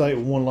Oklahoma State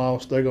with 1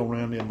 loss, they're going to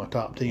round in my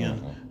top 10.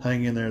 Mm-hmm.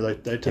 Hang in there.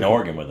 They took and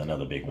Oregon with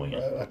another big win.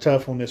 A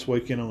tough one this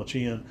weekend on the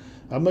chin.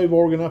 I move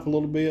Oregon up a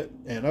little bit,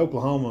 and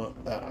Oklahoma,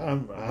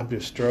 I'm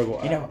just struggle.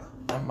 I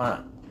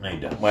might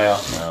need to.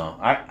 Well, no,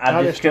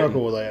 I just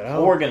struggle with that.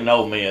 Oregon and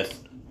Ole Miss,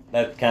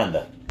 that kind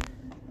of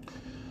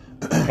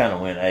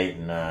went 8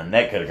 and 9.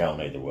 That could have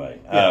gone either way.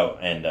 Yeah. Oh,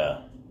 and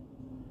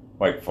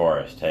Wake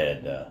Forest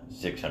had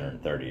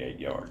 638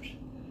 yards.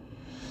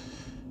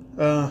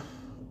 And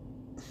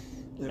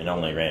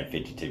only ran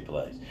 52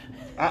 plays.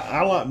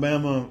 I like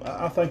Bama.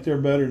 I think they're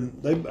better.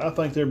 I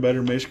think they're better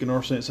than Michigan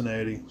or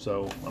Cincinnati.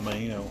 So I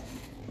mean,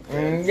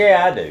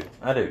 yeah, I do.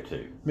 I do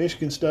too.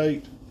 Michigan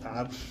State.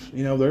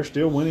 They're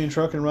still winning and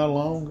trucking right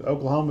along.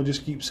 Oklahoma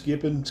just keeps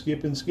skipping, and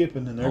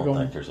they're going.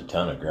 I think there's a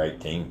ton of great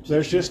teams.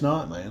 There's just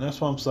not, man. That's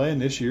what I'm saying.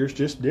 This year it's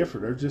just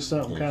different. There's just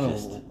something kind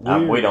of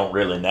weird. We don't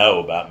really know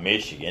about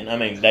Michigan. I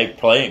mean, they're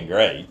playing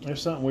great.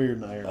 There's something weird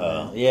in there,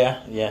 man.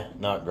 Yeah,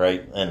 not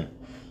great. And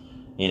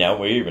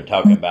we're even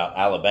talking about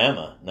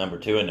Alabama, number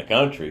 2 in the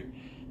country.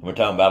 And we're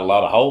talking about a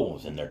lot of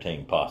holes in their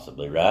team,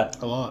 possibly, right?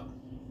 A lot.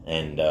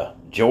 And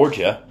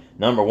Georgia,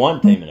 number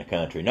 1 team in the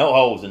country. No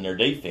holes in their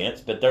defense,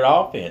 but their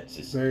offense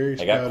is.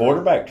 They got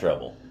quarterback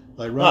trouble.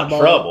 They run Not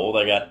trouble.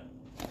 They got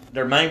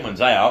their main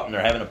one's out, and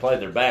they're having to play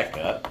their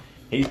backup.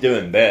 He's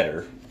doing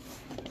better,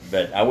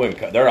 but I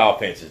wouldn't. Their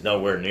offense is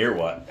nowhere near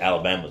what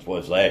Alabama's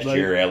was last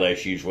year.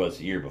 LSU's was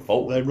the year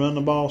before. They run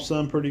the ball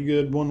some pretty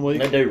good one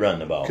week. They do run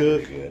the ball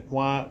Cook, pretty good.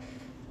 White,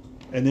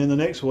 and then the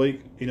next week,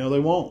 they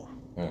won't.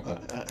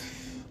 Mm-hmm.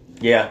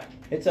 Yeah,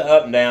 it's an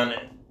up and down.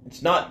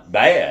 It's not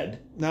bad.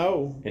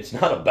 No. It's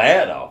not a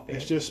bad offense.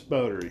 It's just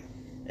sputtery.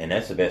 And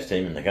that's the best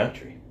team in the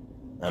country.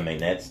 I mean,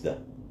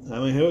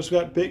 who else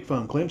got to pick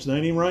from? Clemson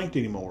ain't even ranked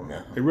anymore.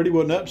 No. It really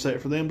wasn't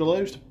upset for them to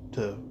lose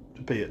to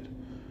Pitt.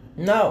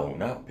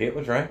 No. Pitt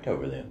was ranked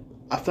over them.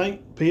 I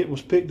think Pitt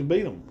was picked to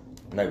beat them.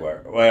 They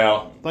were.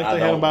 Well, I think they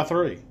had them by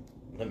 3.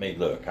 Let me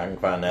look. I can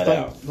find that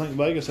out. I think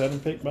Vegas had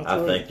them picked by 3.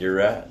 I think you're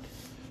right.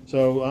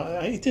 So,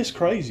 ain't this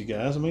crazy,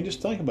 guys? I mean,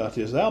 just think about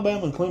this.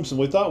 Alabama and Clemson,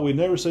 we thought we'd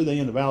never see the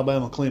end of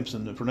Alabama and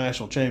Clemson for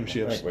national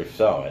championships. I think we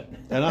saw it.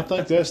 And I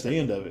think that's the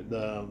end of it.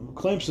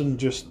 Clemson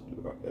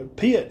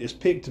Pitt is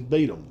picked to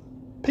beat them.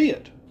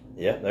 Pitt.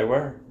 Yeah, they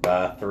were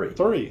by 3.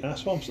 3.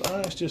 That's what I'm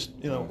saying. It's just,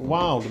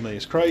 wild to me.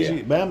 It's crazy.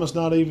 Yeah. Bama's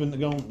not even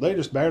going, they're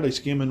just barely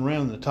skimming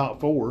around in the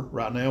top 4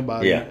 right now by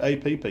the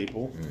AP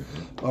people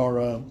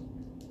or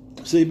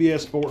CBS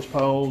Sports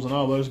polls and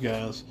all those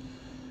guys.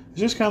 It's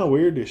just kind of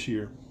weird this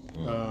year.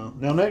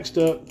 Now, next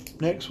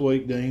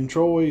week, Dean,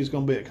 Troy is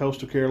going to be at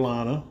Coastal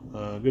Carolina.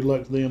 Good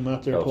luck to them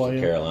out there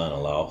playing. Coastal Carolina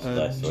lost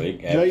last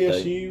week.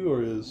 JSU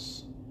or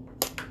is...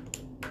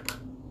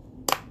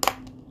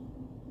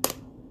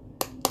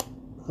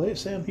 Are they at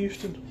Sam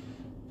Houston?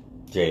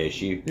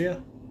 JSU? Yeah.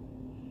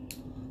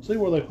 See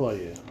where they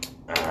play at.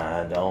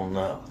 I don't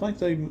know. I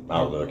think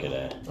I'll look at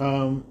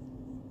that.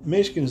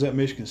 Michigan's at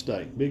Michigan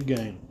State. Big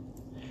game.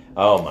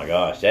 Oh, my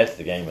gosh. That's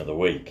the game of the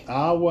week.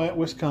 Iowa at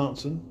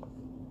Wisconsin.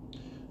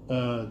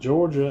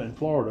 Georgia and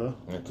Florida.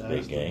 That's a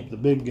big game. The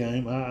big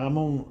game.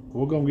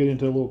 We're going to get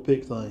into a little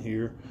pick thing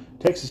here.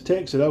 Texas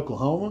Tech's at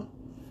Oklahoma.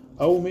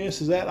 Ole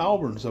Miss is at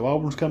Auburn. So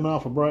Auburn's coming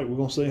off a break. We're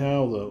going to see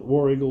how the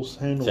War Eagles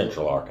handle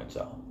Central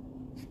Arkansas.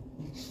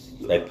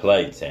 They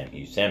played Sam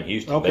Houston. Sam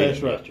Houston beat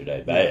them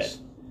yesterday. Bad. Yes.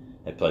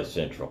 They played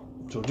Central.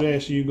 So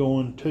JSU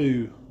going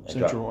to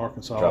Central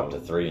Arkansas. Dropped to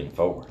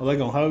 3-4. Are they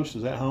going to host?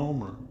 Is that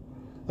home? Or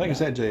I think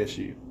it's at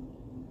JSU.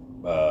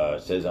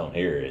 It says on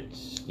here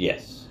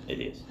yes, it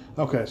is.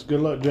 Okay, so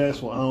good luck,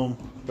 Jacksonville at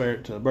home. Fair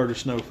at Burgess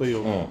Snow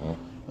Field.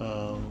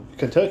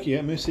 Kentucky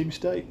at Mississippi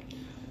State.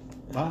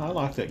 I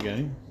like that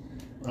game.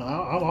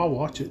 I'll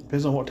watch it.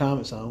 Depends on what time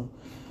it's on.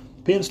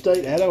 Penn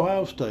State at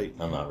Ohio State.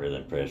 I'm not really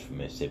impressed with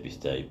Mississippi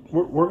State.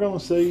 We're going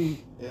to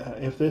see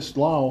if this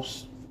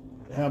loss,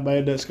 how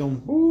bad that's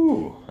going to...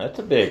 Ooh, that's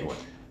a big one.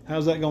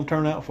 How's that going to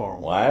turn out for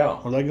them?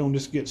 Wow. Are they going to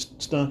just get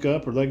stunk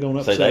up, or are they going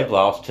to upset? See, they've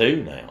lost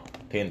 2 now.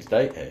 Penn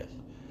State has.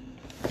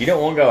 You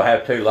don't want to go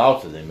have 2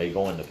 losses and be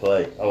going to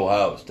play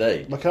Ohio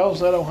State. Because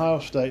that Ohio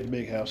State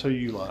big house, who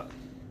you like?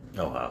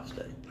 Ohio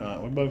State. All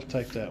right, we both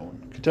take that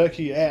one.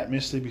 Kentucky at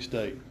Mississippi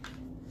State.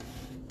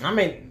 I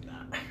mean,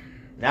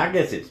 I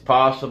guess it's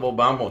possible,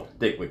 but I'm going to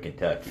stick with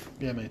Kentucky.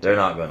 Yeah, me too. They're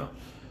not going to.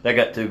 They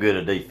got too good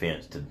a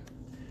defense to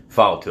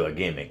fall to a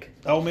gimmick.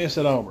 Ole Miss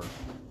at Auburn.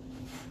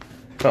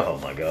 Oh,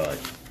 my God.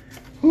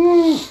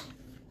 Whew.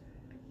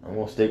 I'm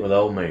going to stick with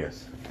Ole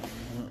Miss.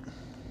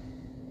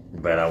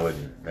 But I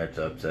wouldn't. That's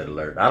upset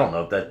alert. I don't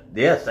know if that...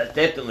 Yes, that's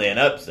definitely an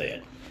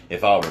upset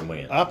if Auburn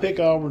wins. I pick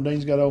Auburn.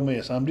 Dean's got Ole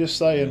Miss. I'm just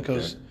saying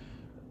because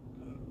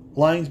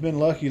Lane's been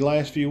lucky the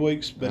last few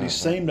weeks, but he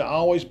seemed to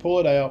always pull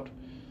it out.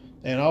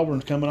 And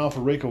Auburn's coming off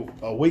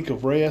a week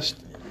of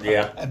rest.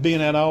 Yeah.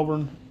 Being at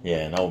Auburn.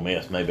 Yeah, and Ole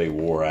Miss may be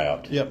wore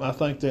out. Yep, I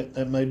think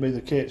that may be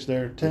the catch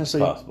there.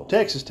 Tennessee,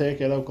 Texas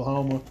Tech at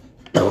Oklahoma.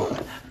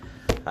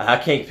 I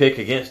can't pick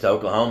against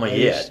Oklahoma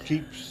yet. Just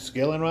keep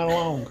scaling right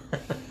along.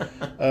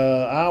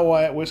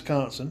 Iowa at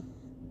Wisconsin.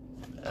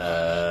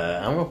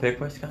 I'm going to pick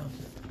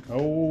Wisconsin.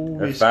 Oh,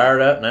 they're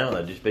fired up now.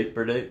 They just beat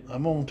Purdue.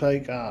 I'm going to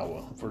take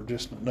Iowa for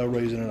just no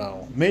reason at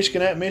all.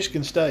 Michigan at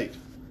Michigan State.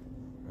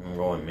 I'm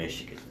going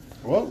Michigan.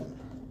 Whoa.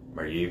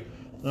 Are you?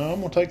 No, I'm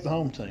going to take the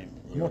home team.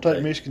 I'm going to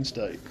take Michigan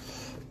State.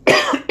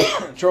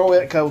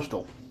 Troy at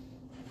Coastal.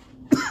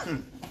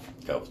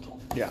 Coastal.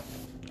 Yeah.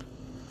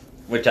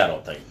 Which I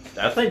don't think.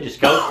 I think just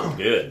Coastal's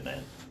good,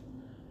 man.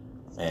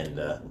 And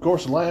of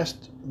course,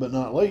 last but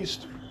not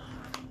least,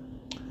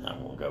 I'm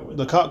going to go with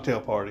the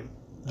cocktail party.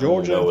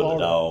 Georgia and Florida. The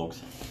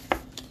Dogs.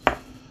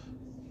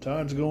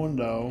 Todd's going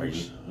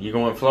Dogs. Are you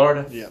going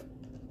Florida? Yep.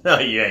 No,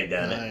 you ain't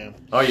done it. I am.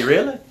 Are you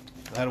really?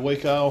 I had a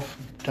week off,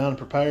 time to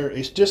prepare.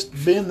 It's just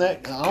been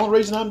that. The only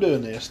reason I'm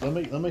doing this, let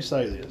me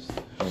say this.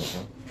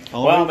 Mm-hmm.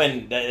 Well, I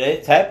mean,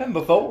 it's happened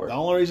before. The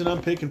only reason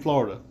I'm picking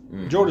Florida,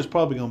 Georgia's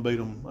probably going to beat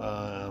them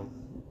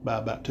by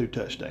about 2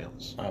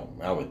 touchdowns. Oh,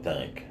 I would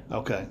think.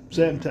 Okay,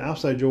 17. I'll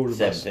say Georgia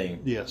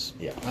 17. Yes.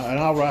 Yeah. And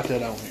I'll write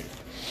that on here.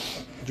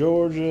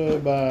 Georgia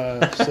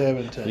by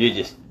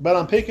 17. But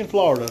I'm picking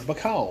Florida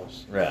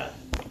because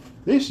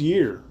this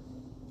year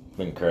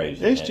been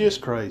crazy. It's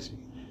just crazy.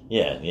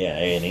 Yeah.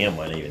 A&M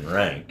wasn't even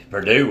ranked.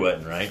 Purdue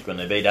wasn't ranked when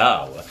they beat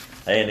Iowa.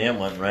 A&M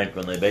wasn't ranked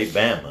when they beat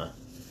Bama.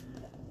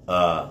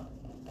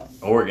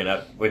 Oregon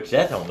up, which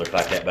that don't look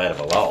like that bad of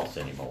a loss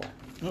anymore.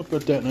 I'll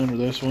put that under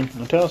this one.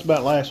 Now tell us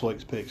about last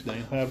week's picks,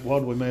 Dan. What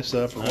did we mess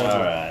up? All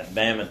right,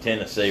 Bama,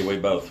 Tennessee, we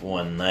both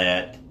won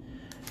that.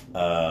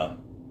 I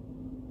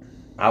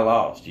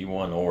lost. You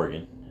won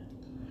Oregon.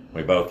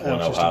 We both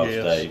won Ohio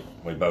State.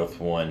 We both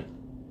won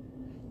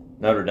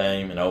Notre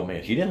Dame and Ole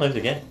Miss. You didn't lose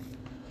a game.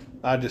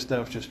 That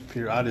was just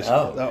pure.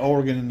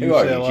 Oregon and UCLA. Who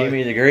are you,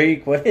 Jimmy the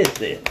Greek? What is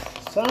this?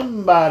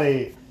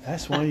 Somebody.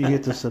 That's why you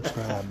hit the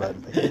subscribe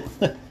button,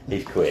 people.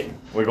 He's quitting.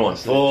 We're going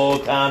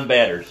full-time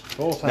bettors.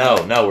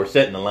 Full-time. No, we're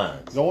setting the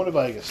lines. Going to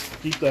Vegas.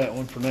 Keep that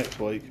one for next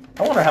week.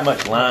 I wonder how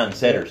much line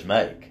setters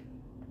make.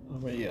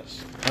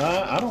 Yes.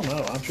 I don't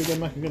know. I'm sure they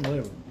make a good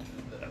living.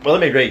 Well,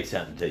 let me read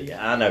something to you.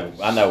 I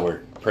know we're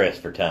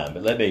pressed for time,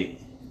 but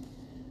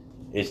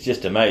it's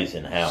just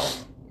amazing how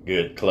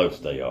good close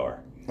they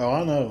are. Oh,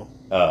 I know.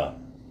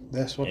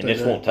 That's what. And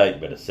this won't take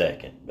but a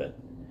second. But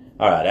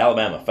all right,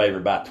 Alabama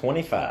favored by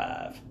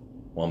 25,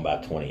 won by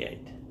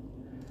 28.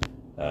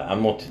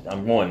 I'm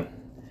going.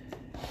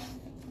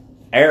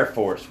 Air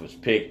Force was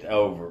picked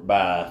over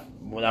by.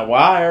 Now,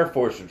 why Air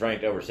Force was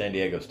ranked over San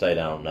Diego State,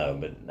 I don't know.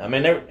 But I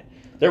mean,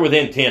 they're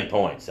within 10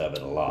 points of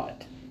it a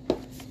lot.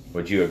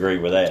 Would you agree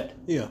with that?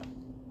 Yeah.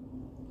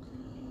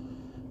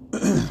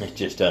 It's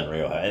just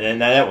unreal.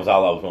 And that was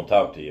all I was going to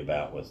talk to you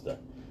about was the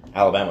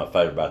Alabama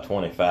favored by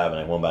 25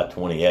 and they won by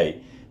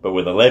 28. But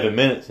with 11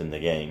 minutes in the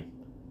game,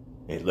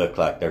 it looked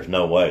like there's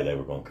no way they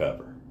were going to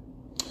cover.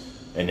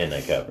 And then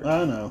they covered.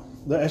 I know.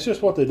 That's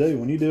just what they do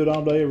when you do it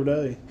all day, every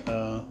day.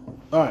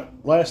 All right,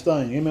 last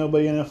thing.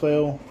 MLB,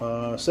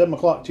 NFL, 7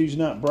 o'clock Tuesday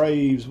night,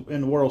 Braves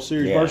in the World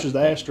Series versus the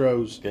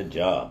Astros. Good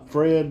job.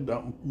 Fred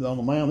on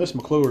the mound. This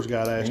McClure's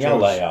got Astros. And y'all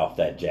lay off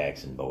that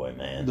Jackson boy,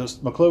 man.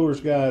 This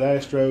McClure's got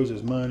Astros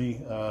his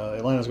money.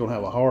 Atlanta's going to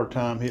have a hard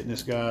time hitting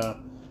this guy.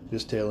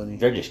 Just telling you.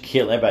 They're just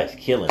killing. Everybody's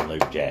killing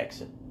Luke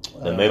Jackson,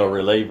 the middle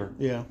reliever.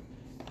 Yeah.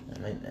 I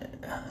mean,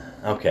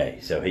 okay,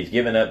 so he's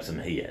giving up some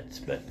hits,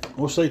 but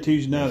we'll see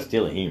Tuesday night. He's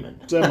still a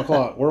human. 7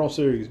 o'clock, World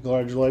Series.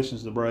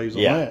 Congratulations to the Braves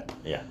on that.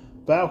 Yeah.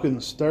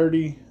 Falcons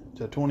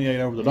 30-28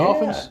 over the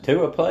Dolphins.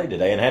 2 played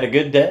today and had a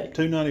good day.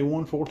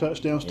 291, 4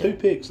 touchdowns, 2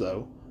 picks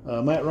though.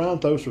 Matt Ryan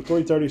throws for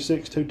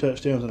 336, 2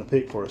 touchdowns and a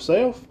pick for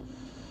himself.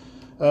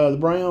 The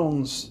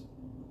Browns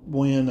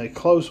win a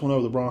close one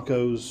over the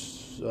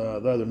Broncos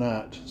the other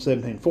night,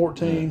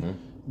 17-14.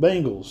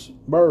 Bengals,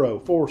 Burrow,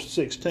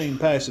 416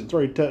 passing,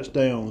 3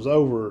 touchdowns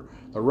over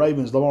the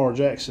Ravens. Lamar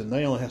Jackson,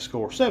 they only have to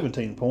score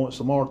 17 points.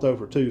 Lamar threw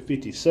for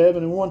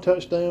 257 and 1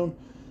 touchdown.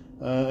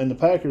 And the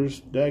Packers,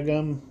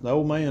 daggum, the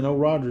old man,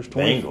 old Rodgers,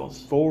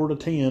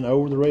 24-10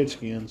 over the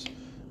Redskins.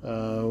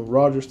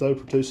 Rodgers threw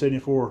for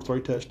 274,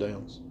 3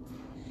 touchdowns.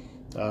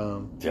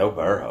 Joe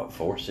Burrow,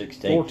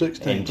 416.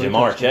 416. And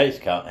Jamar Chase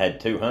had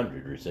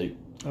 200 received.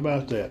 How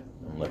about that?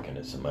 I'm looking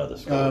at some other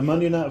scores.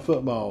 Monday Night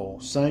Football,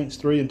 Saints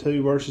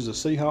 3-2 versus the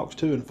Seahawks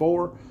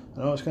 2-4. I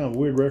know it's kind of a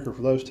weird record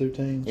for those two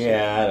teams.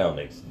 Yeah, I don't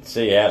think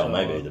Seattle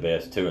may be the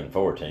best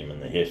 2-4 team in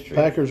the history.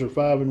 Packers are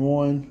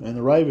 5-1, and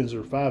the Ravens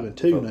are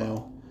 5-2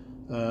 now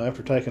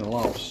after taking a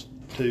loss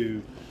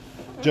to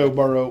Joe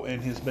Burrow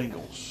and his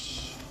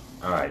Bengals.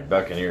 All right,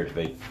 Buccaneers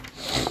beat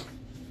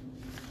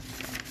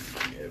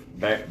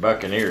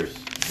Buccaneers.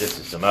 This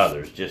is some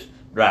others just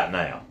right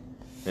now.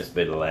 This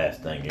will be the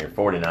last thing here.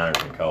 49ers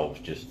and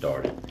Colts just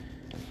started.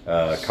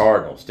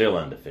 Cardinals still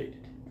undefeated.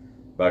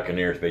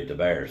 Buccaneers beat the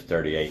Bears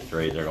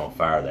 38-3. They're going to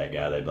fire that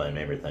guy. They blame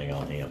everything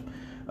on him.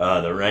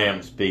 The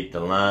Rams beat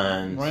the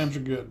Lions. Rams are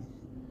good.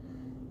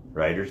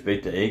 Raiders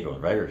beat the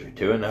Eagles. Raiders are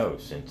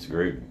 2-0 since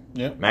Gruden.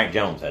 Yep. Mac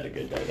Jones had a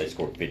good day. They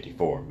scored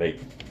 54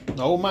 and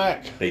Old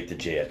Mac. beat the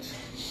Jets.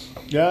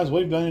 Guys,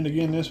 we've done it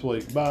again this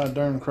week. Bye,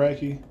 darn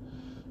cracky.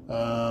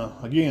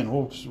 Again,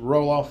 we'll just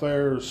roll off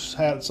there.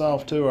 Hats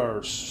off to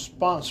our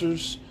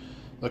sponsors,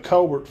 the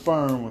Colbert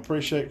Firm. We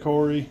appreciate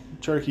Corey,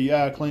 Cherokee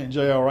I, Clint,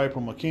 J.R.,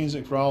 April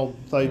McKenzie for all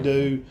they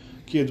do.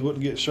 Kids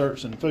wouldn't get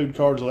shirts and food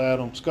cards without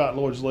them. Scott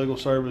Lloyd's Legal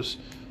Service,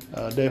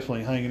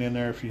 definitely hanging in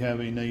there. If you have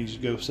any needs,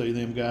 go see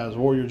them guys.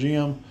 Warrior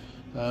Gym,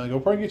 go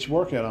probably get your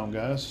workout on,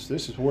 guys.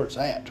 This is where it's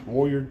at,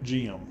 Warrior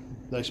Gym.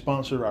 They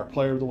sponsor our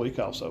Player of the Week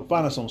also.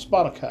 Find us on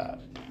Spotify,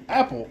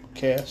 Apple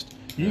Cast,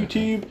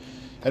 YouTube,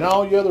 and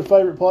all your other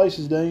favorite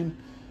places, Dean.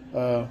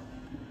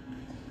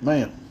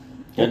 Man.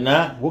 Good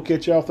night. We'll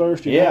catch y'all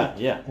Thursday night.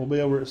 Yeah. We'll be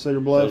over at Cedar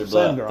Bluff.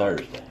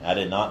 Thursday. I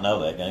did not know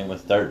that game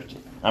was Thursday.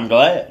 I'm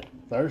glad.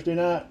 Thursday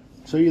night.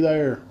 See you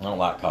there. I don't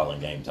like calling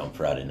games on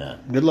Friday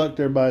night. Good luck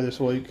to everybody this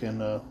week.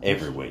 And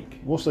every week.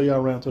 We'll see y'all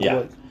around through the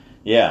week.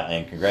 Yeah,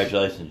 and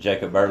congratulations,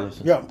 Jacob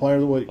Burleson. Yeah, Player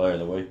of the Week. Player of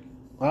the Week.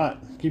 All right.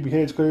 Keep your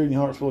heads clear and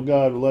your hearts full of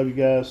God. We love you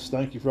guys.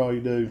 Thank you for all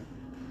you do.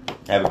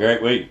 Have a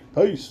great week.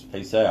 Peace.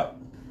 Peace out.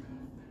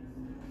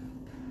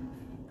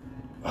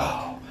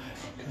 Oh.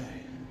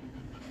 Okay.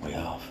 We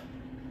off?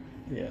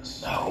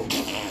 Yes. Oh.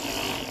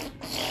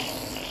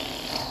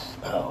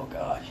 Oh,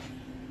 gosh.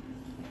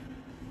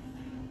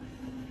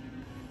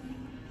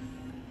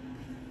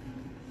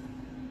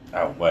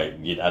 Oh,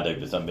 wait. I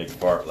do some big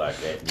fart like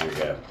that and you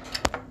go,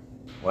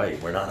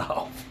 wait, we're not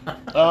off.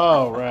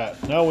 Oh,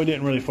 right. No, we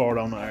didn't really fart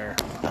on the air.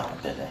 Oh,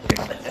 did I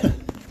hear that?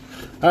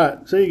 All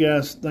right. See you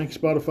guys. Thank you,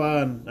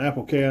 Spotify and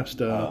Apple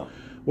Cast.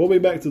 We'll be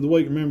back to the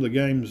week. Remember the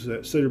games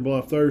at Cedar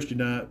Bluff Thursday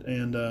night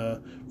and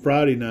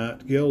Friday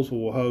night. Gales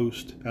will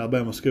host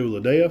Alabama School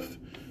of Deaf,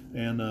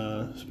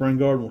 and Spring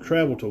Garden will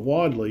travel to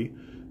Wadley.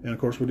 And, of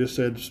course, we just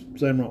said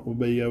Samrock will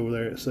be over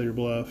there at Cedar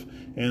Bluff.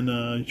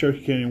 And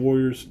Cherokee County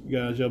Warriors,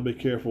 guys, y'all be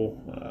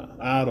careful.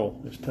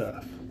 Idle is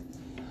tough.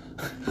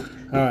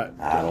 All right.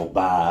 Idle,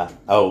 buy,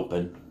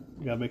 open.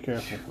 You got to be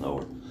careful.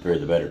 Lord, three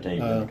of the better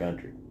teams in the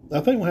country. I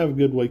think we'll have a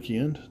good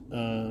weekend.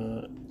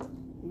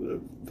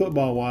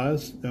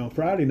 Football-wise,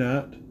 Friday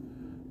night,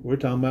 we're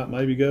talking about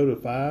maybe go to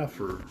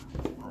 5 or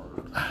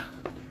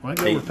might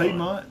go to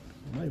Piedmont.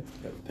 Maybe.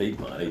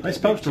 Piedmont. It's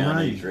supposed to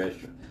rain.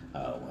 Restaurant.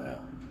 Oh, wow.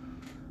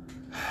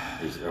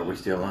 Are we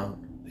still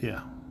on?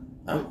 Yeah.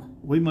 Oh.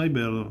 We may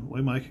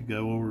could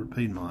go over to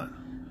Piedmont.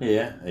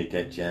 Yeah, eat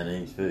that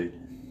Chinese food.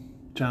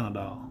 China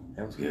doll.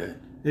 That was good.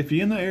 If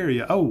you're in the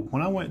area,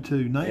 when I went to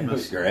Namath. It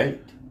was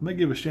great. Let me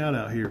give a shout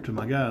out here to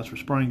my guys for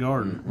Spring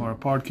Garden. Mm-hmm. Our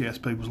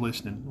podcast people's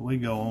listening. We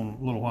go on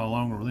a little while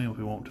longer with them if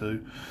we want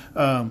to.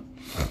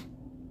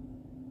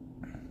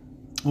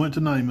 Went to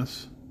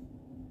Namath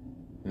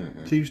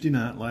Tuesday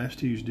night, last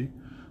Tuesday.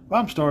 Well,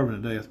 I'm starving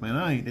to death, man.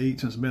 I ain't eaten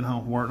since I've been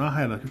home from work. And I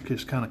had to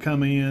just kind of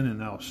come in,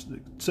 and I was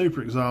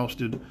super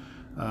exhausted.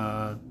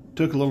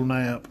 Took a little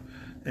nap,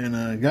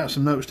 and got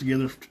some notes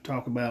together to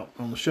talk about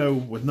on the show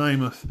with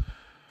Namath.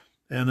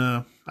 And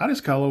I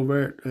just call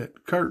over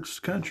at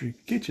Kurt's Country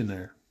Kitchen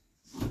there.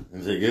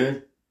 Is it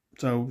good?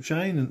 So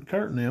Shane and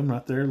Kurt and them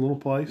right there, little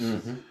place.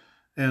 Mm-hmm.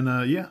 And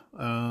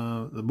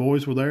the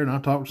boys were there, and I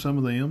talked to some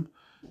of them,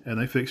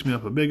 and they fixed me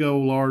up a big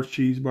old large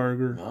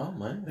cheeseburger. Oh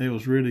man, it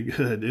was really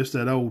good. It's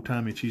that old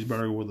timey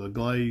cheeseburger with a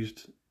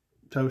glazed,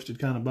 toasted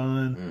kind of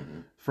bun. Mm-hmm.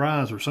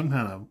 Fries were some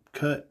kind of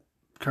cut,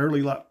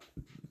 curly like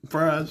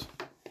fries.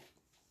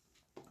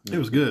 Mm-hmm. It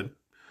was good.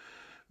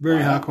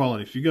 Very high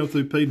quality. If you go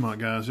through Piedmont,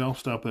 guys, y'all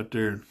stop out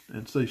there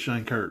and see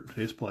Shane Kurt,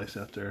 his place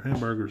out there.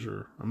 Hamburgers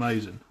are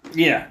amazing.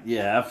 Yeah.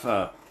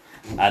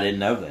 I didn't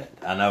know that.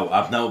 I know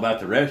about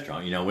the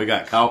restaurant. We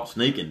got caught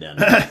sneaking down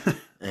there.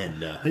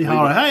 And he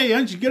hollered, "Hey, why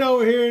don't you get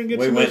over here and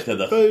get some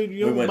food?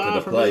 You we went to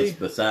the place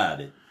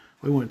beside it.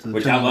 We went to the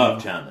which China I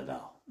love Doll. China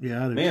Doll.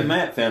 Yeah, I do. Me and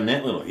Matt found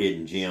that little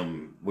hidden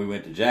gem. We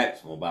went to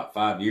Jacksonville about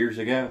 5 years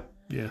ago.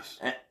 Yes,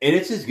 and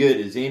it's as good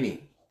as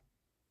any.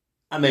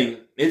 I mean,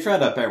 it's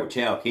right up there with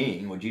Chow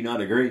King. Would you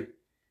not agree?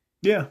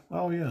 Yeah.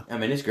 Oh, yeah. I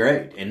mean, it's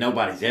great, and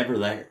nobody's ever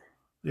there.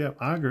 Yeah,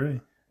 I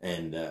agree.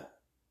 And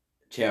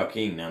Chow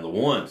King, now the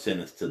one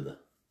sent us to the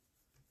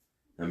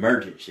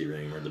emergency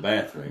room or the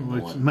bathroom.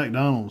 Well, it's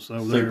McDonald's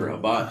over there. Super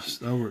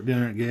hibachi. Over at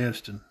dinner at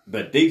Gaston.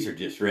 But these are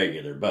just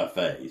regular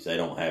buffets. They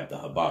don't have the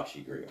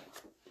hibachi grill.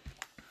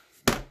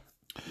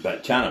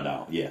 But China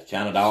Doll, yes.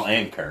 China Doll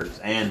and Kurt's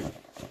and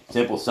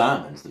Simple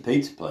Simon's. The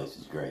pizza place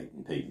is great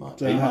in Piedmont.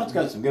 Piedmont's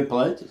got some good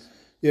places.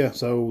 Yeah,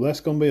 so that's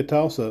going to be a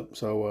toss-up.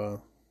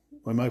 So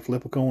we may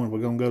flip a coin. We're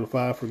going to go to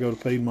Fife or go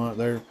to Piedmont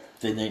there.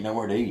 Didn't ain't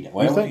nowhere to eat.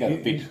 Well, we got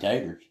 50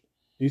 taters.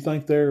 You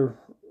think they're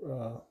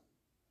going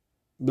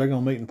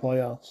to meet in the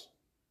playoffs?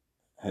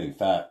 Who,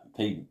 Fife?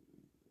 Piedmont?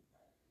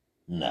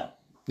 No.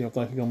 You don't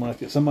think they're going to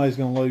make it? Somebody's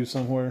going to lose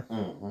somewhere?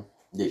 Mm-hmm.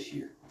 This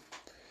year.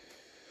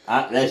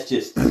 That's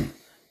just...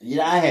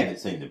 Yeah, I haven't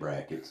seen the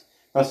brackets.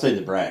 If I see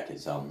the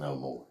brackets, I'll know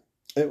more.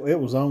 It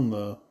was on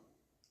the...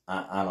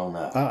 I don't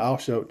know. I'll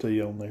show it to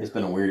you on there. It's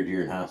been a weird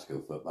year in high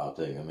school football,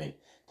 too. I mean,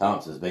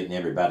 Thompson's beating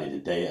everybody to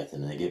death,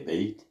 and they get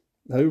beat.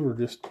 Hoover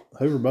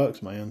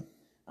Bucks, man.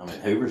 I mean,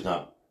 Hoover's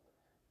not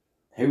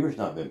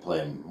been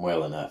playing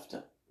well enough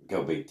to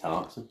go beat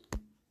Thompson.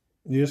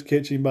 You just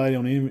catch anybody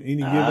on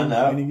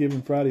any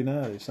given Friday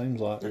night, it seems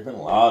like. There's been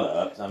a lot of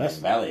ups. I mean,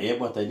 Valley Head,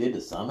 what they did to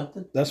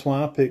Summerton. That's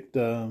why I picked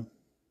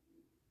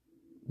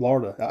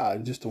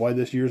Florida. Just the way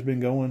this year's been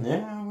going.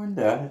 Yeah, I wouldn't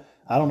doubt it.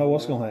 I don't know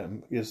what's going to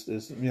happen. Is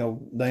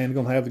Dan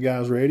going to have the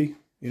guys ready,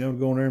 to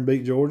go in there and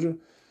beat Georgia?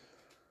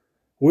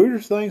 Weirder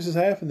things has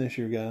happened this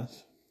year,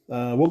 guys.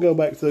 We'll go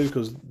back through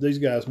because these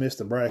guys missed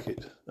the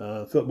bracket,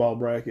 football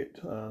bracket.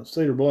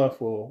 Cedar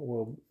Bluff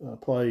will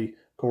play,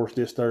 of course,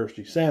 this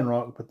Thursday,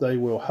 Sandrock, but they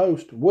will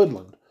host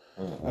Woodland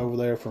over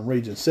there from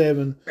Region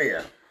 7.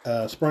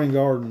 Yeah. Spring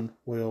Garden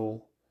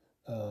will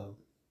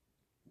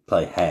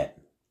play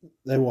Hatton.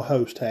 They will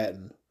host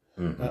Hatton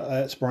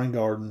at Spring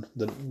Garden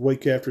the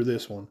week after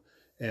this one.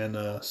 And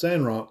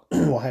Sandrock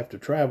will have to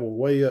travel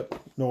way up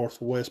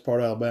northwest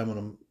part of Alabama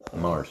to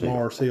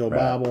Mars Hill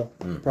Bible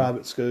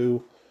private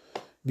school.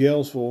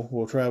 Gainesville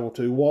will travel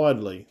to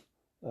Wadley,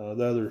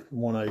 the other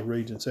 1A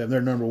Region 7.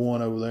 They're number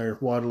one over there,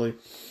 Wadley.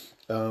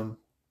 They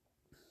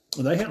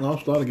haven't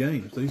lost a lot of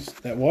games.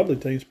 That Wadley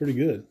team's pretty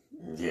good.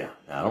 Yeah,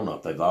 I don't know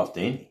if they've lost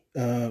any.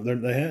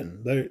 They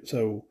hadn't.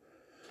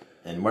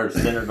 And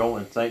where's Center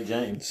going? St.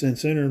 James?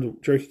 Center, the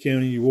Cherokee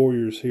County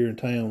Warriors here in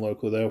town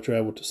locally, they'll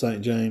travel to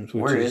St. James,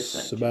 which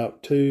is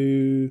about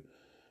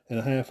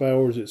 2.5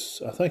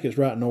 hours. I think it's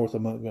right north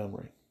of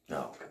Montgomery.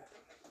 Oh, okay.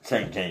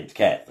 St. James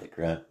Catholic,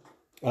 right?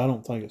 I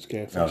don't think it's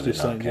Catholic. No, it's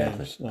just St.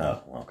 Catholic. James.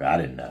 No. Oh, okay. I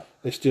didn't know.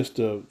 It's just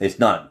It's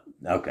not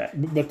okay.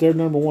 But they're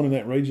number one in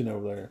that region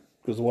over there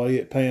because the way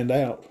it panned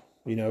out.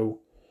 I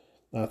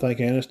think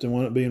Anniston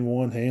wound up being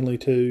 1, Hanley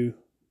 2,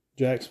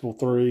 Jacksonville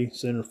 3,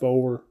 Center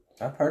 4.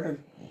 I've heard of.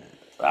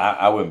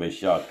 I wouldn't be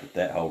shocked if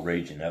that whole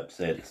region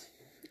upsets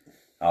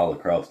all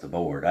across the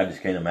board. I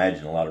just can't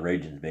imagine a lot of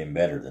regions being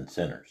better than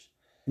Centers.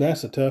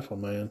 That's a tough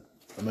one, man.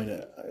 I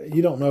mean,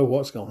 you don't know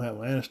what's going to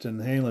happen. Anniston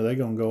and Hanley, they're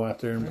going to go out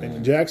there.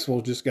 And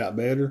Jacksonville just got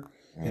better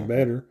and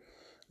better.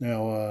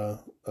 Now,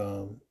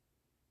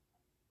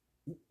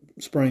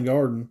 Spring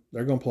Garden,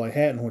 they're going to play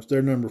Hatton, which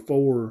they're number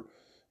 4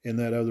 in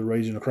that other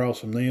region across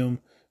from them.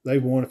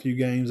 They've won a few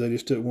games. They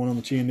just took one on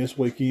the chin this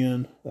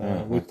weekend.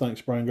 We think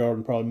Spring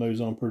Garden probably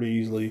moves on pretty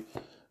easily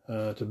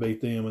to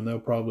beat them. And they'll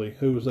probably,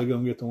 who was they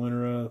going to get the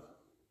winner of?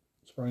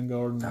 Spring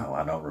Garden? No,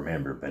 I don't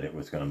remember, but it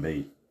was going to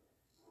be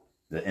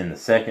in the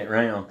second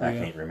round. I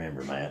can't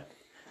remember, Matt.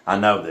 I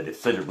know that if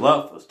Cedar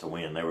Bluff was to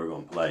win, they were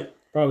going to play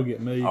probably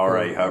get Meek.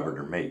 R.A. Hubbard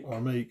or Meek.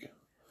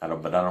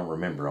 But I don't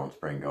remember on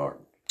Spring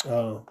Garden.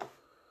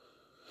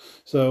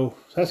 So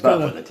that's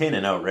kind of with a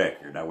 10-0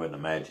 record. I wouldn't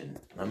imagine.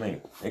 I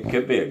mean, it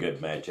could be a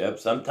good matchup.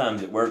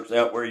 Sometimes it works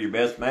out where your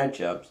best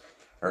matchups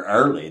are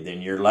early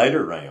than your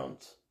later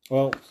rounds.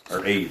 Well,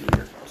 or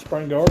easier.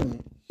 Spring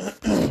Garden.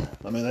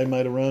 I mean, they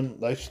made a run.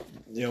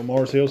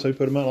 Mars Hills, who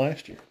put them out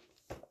last year.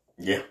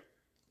 Yeah.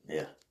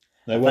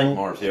 I think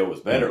Mars Hill was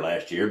better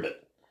last year,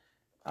 but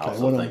I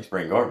also think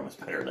Spring Garden was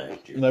better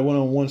last year. They went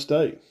on one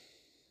state.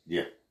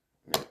 Yeah.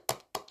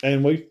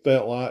 And we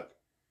felt like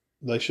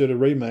they should have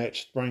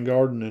rematched Spring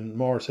Garden and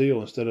Mars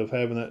Hill instead of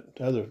having that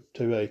other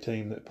 2A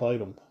team that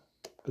played them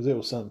because it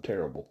was something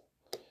terrible.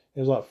 It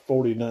was like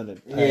 40-0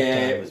 at halftime.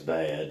 Yeah, it was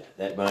bad.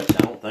 That bunch,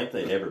 I don't think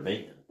they'd ever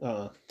been.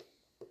 I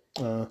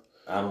don't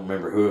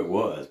remember who it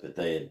was, but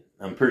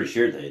I'm pretty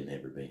sure they had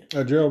never been.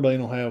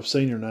 Geraldine will have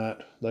senior night.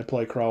 They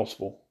play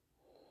Crossville.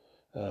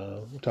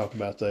 We'll talk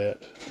about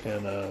that.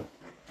 And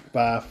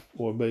Fife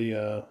will be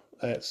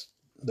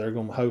they're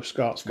going to host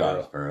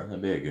Scottsboro.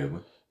 That'd be a good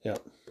one. Yep.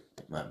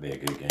 Might be a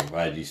good game.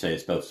 Why did you say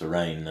it's supposed to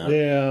rain now?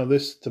 Yeah,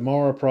 this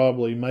tomorrow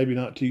probably, maybe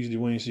not Tuesday,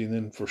 Wednesday, and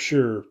then for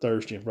sure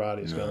Thursday and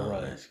Friday it's going to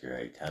rain. That's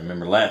great. I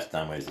remember last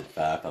time we was at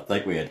 5. I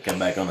think we had to come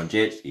back on a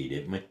jet ski,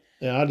 didn't we?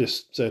 Yeah, I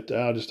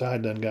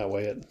done got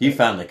wet. You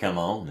finally come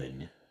on,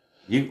 didn't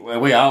you?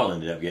 We all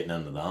ended up getting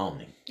under the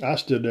awning. I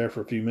stood there for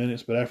a few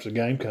minutes, but after the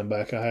game come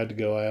back, I had to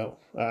go out.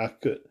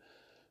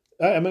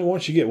 I mean,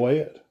 once you get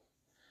wet,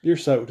 you're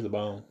soaked to the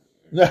bone.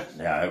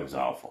 Yeah, it was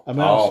awful. I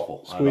mean,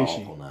 awful.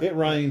 Squishy. Awful it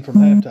rained from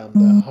halftime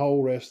the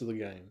whole rest of the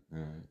game.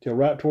 Mm-hmm. Till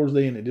right towards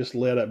the end, it just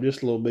let up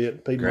just a little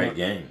bit. Piedmont, great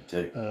game,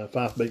 too.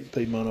 Fife beat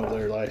Piedmont over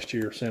there last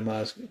year.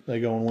 Semis,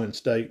 they go and win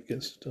state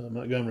against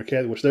Montgomery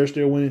Catholic, which they're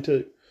still winning,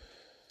 too.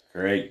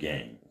 Great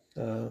game.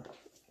 So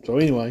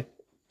anyway,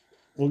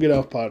 we'll get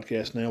off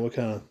podcast now. We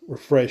kind of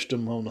refreshed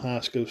them on the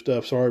high school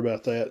stuff. Sorry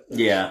about that.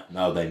 Yeah.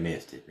 No, they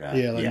missed it, right?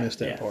 Yeah, they missed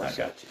that part. I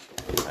got you.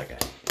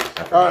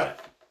 All right.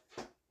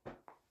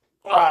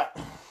 All right.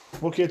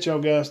 We'll catch y'all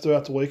guys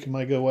throughout the week and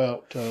may go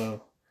out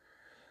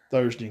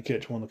Thursday and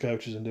catch one of the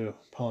coaches and do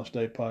a Polish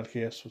Day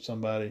podcast with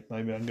somebody.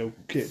 Maybe I can go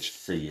catch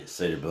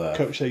Cedar Bluff.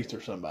 Coach Heath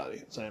or somebody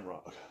at Sand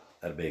Rock.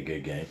 That'd be a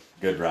good game.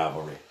 Good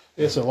rivalry.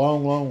 It's a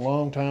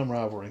long time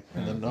rivalry.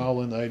 And then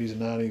all in the 80s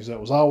and 90s, that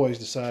was always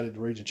decided the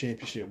region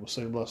championship was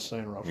Cedar Bluff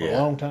Sand Rock for a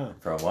long time.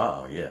 For a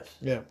while, yes.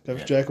 Yeah.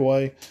 Coach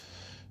Jackaway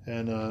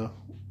and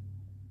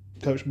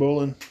Coach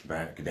Bullen.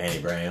 Danny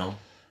Brown.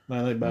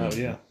 Man, they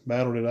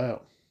battled it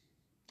out.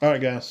 All right,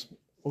 guys.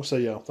 We'll see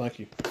y'all. Thank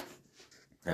you.